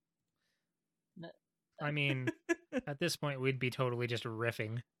going. I mean, at this point, we'd be totally just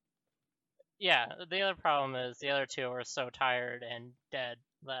riffing. Yeah, the other problem is the other two are so tired and dead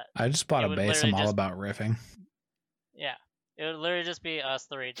that, I just bought It a would bass. I'm literally all just- about riffing. yeah. It would literally just be us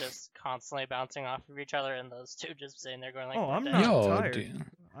three just constantly bouncing off of each other and those two just sitting there going like, Oh, what I'm the not hell? Yo, tired. dude,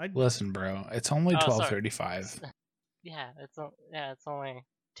 I listen, bro. It's only Oh, sorry. 12:35. Yeah, it's only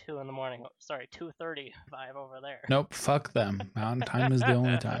 2 in the morning. Sorry, 2:35 over there. Nope, fuck them. Mountain time is the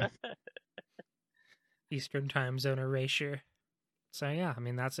only time. Eastern time zone erasure. So yeah, I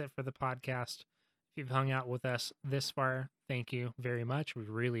mean, that's it for the podcast. If you've hung out with us this far, thank you very much. We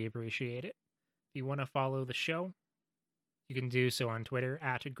really appreciate it. If you want to follow the show, you can do so on Twitter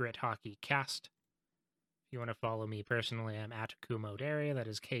at GritHockeyCast. If you want to follow me personally, I'm at Kumodere. That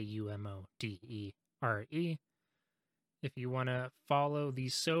is Kumodere. If you want to follow the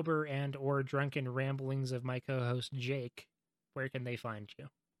sober and or drunken ramblings of my co-host Jake, where can they find you?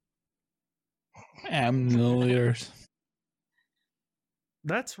 I'm the leaders.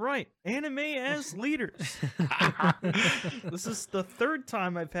 That's right. Anime as leaders. This is the third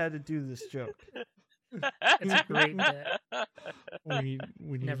time I've had to do this joke. It's a great bit. We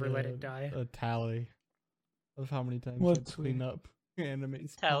need Never let it die. A tally of how many times What's I clean up anime. The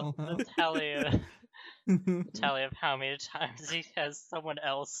tally of how many times he has someone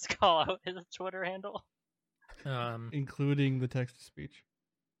else call out his Twitter handle, including the text to speech.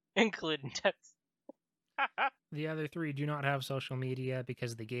 including text. The other three do not have social media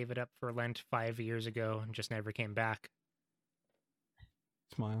because they gave it up for Lent 5 years ago and just never came back.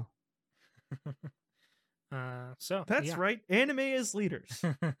 Smile. So That's yeah. right. Anime as leaders.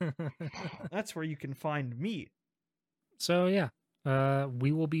 That's where you can find me. So yeah,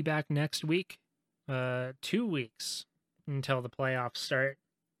 we will be back next week. 2 weeks until the playoffs start.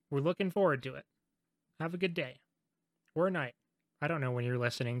 We're looking forward to it. Have a good day or night. I don't know when you're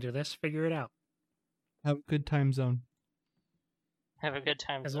listening to this. Figure it out. Have a good time zone. Have a good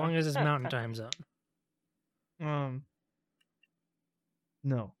time. As zone. long as it's Mountain Time Zone.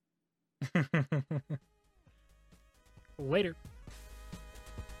 No. Later.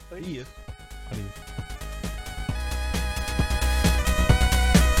 See ya. Adios.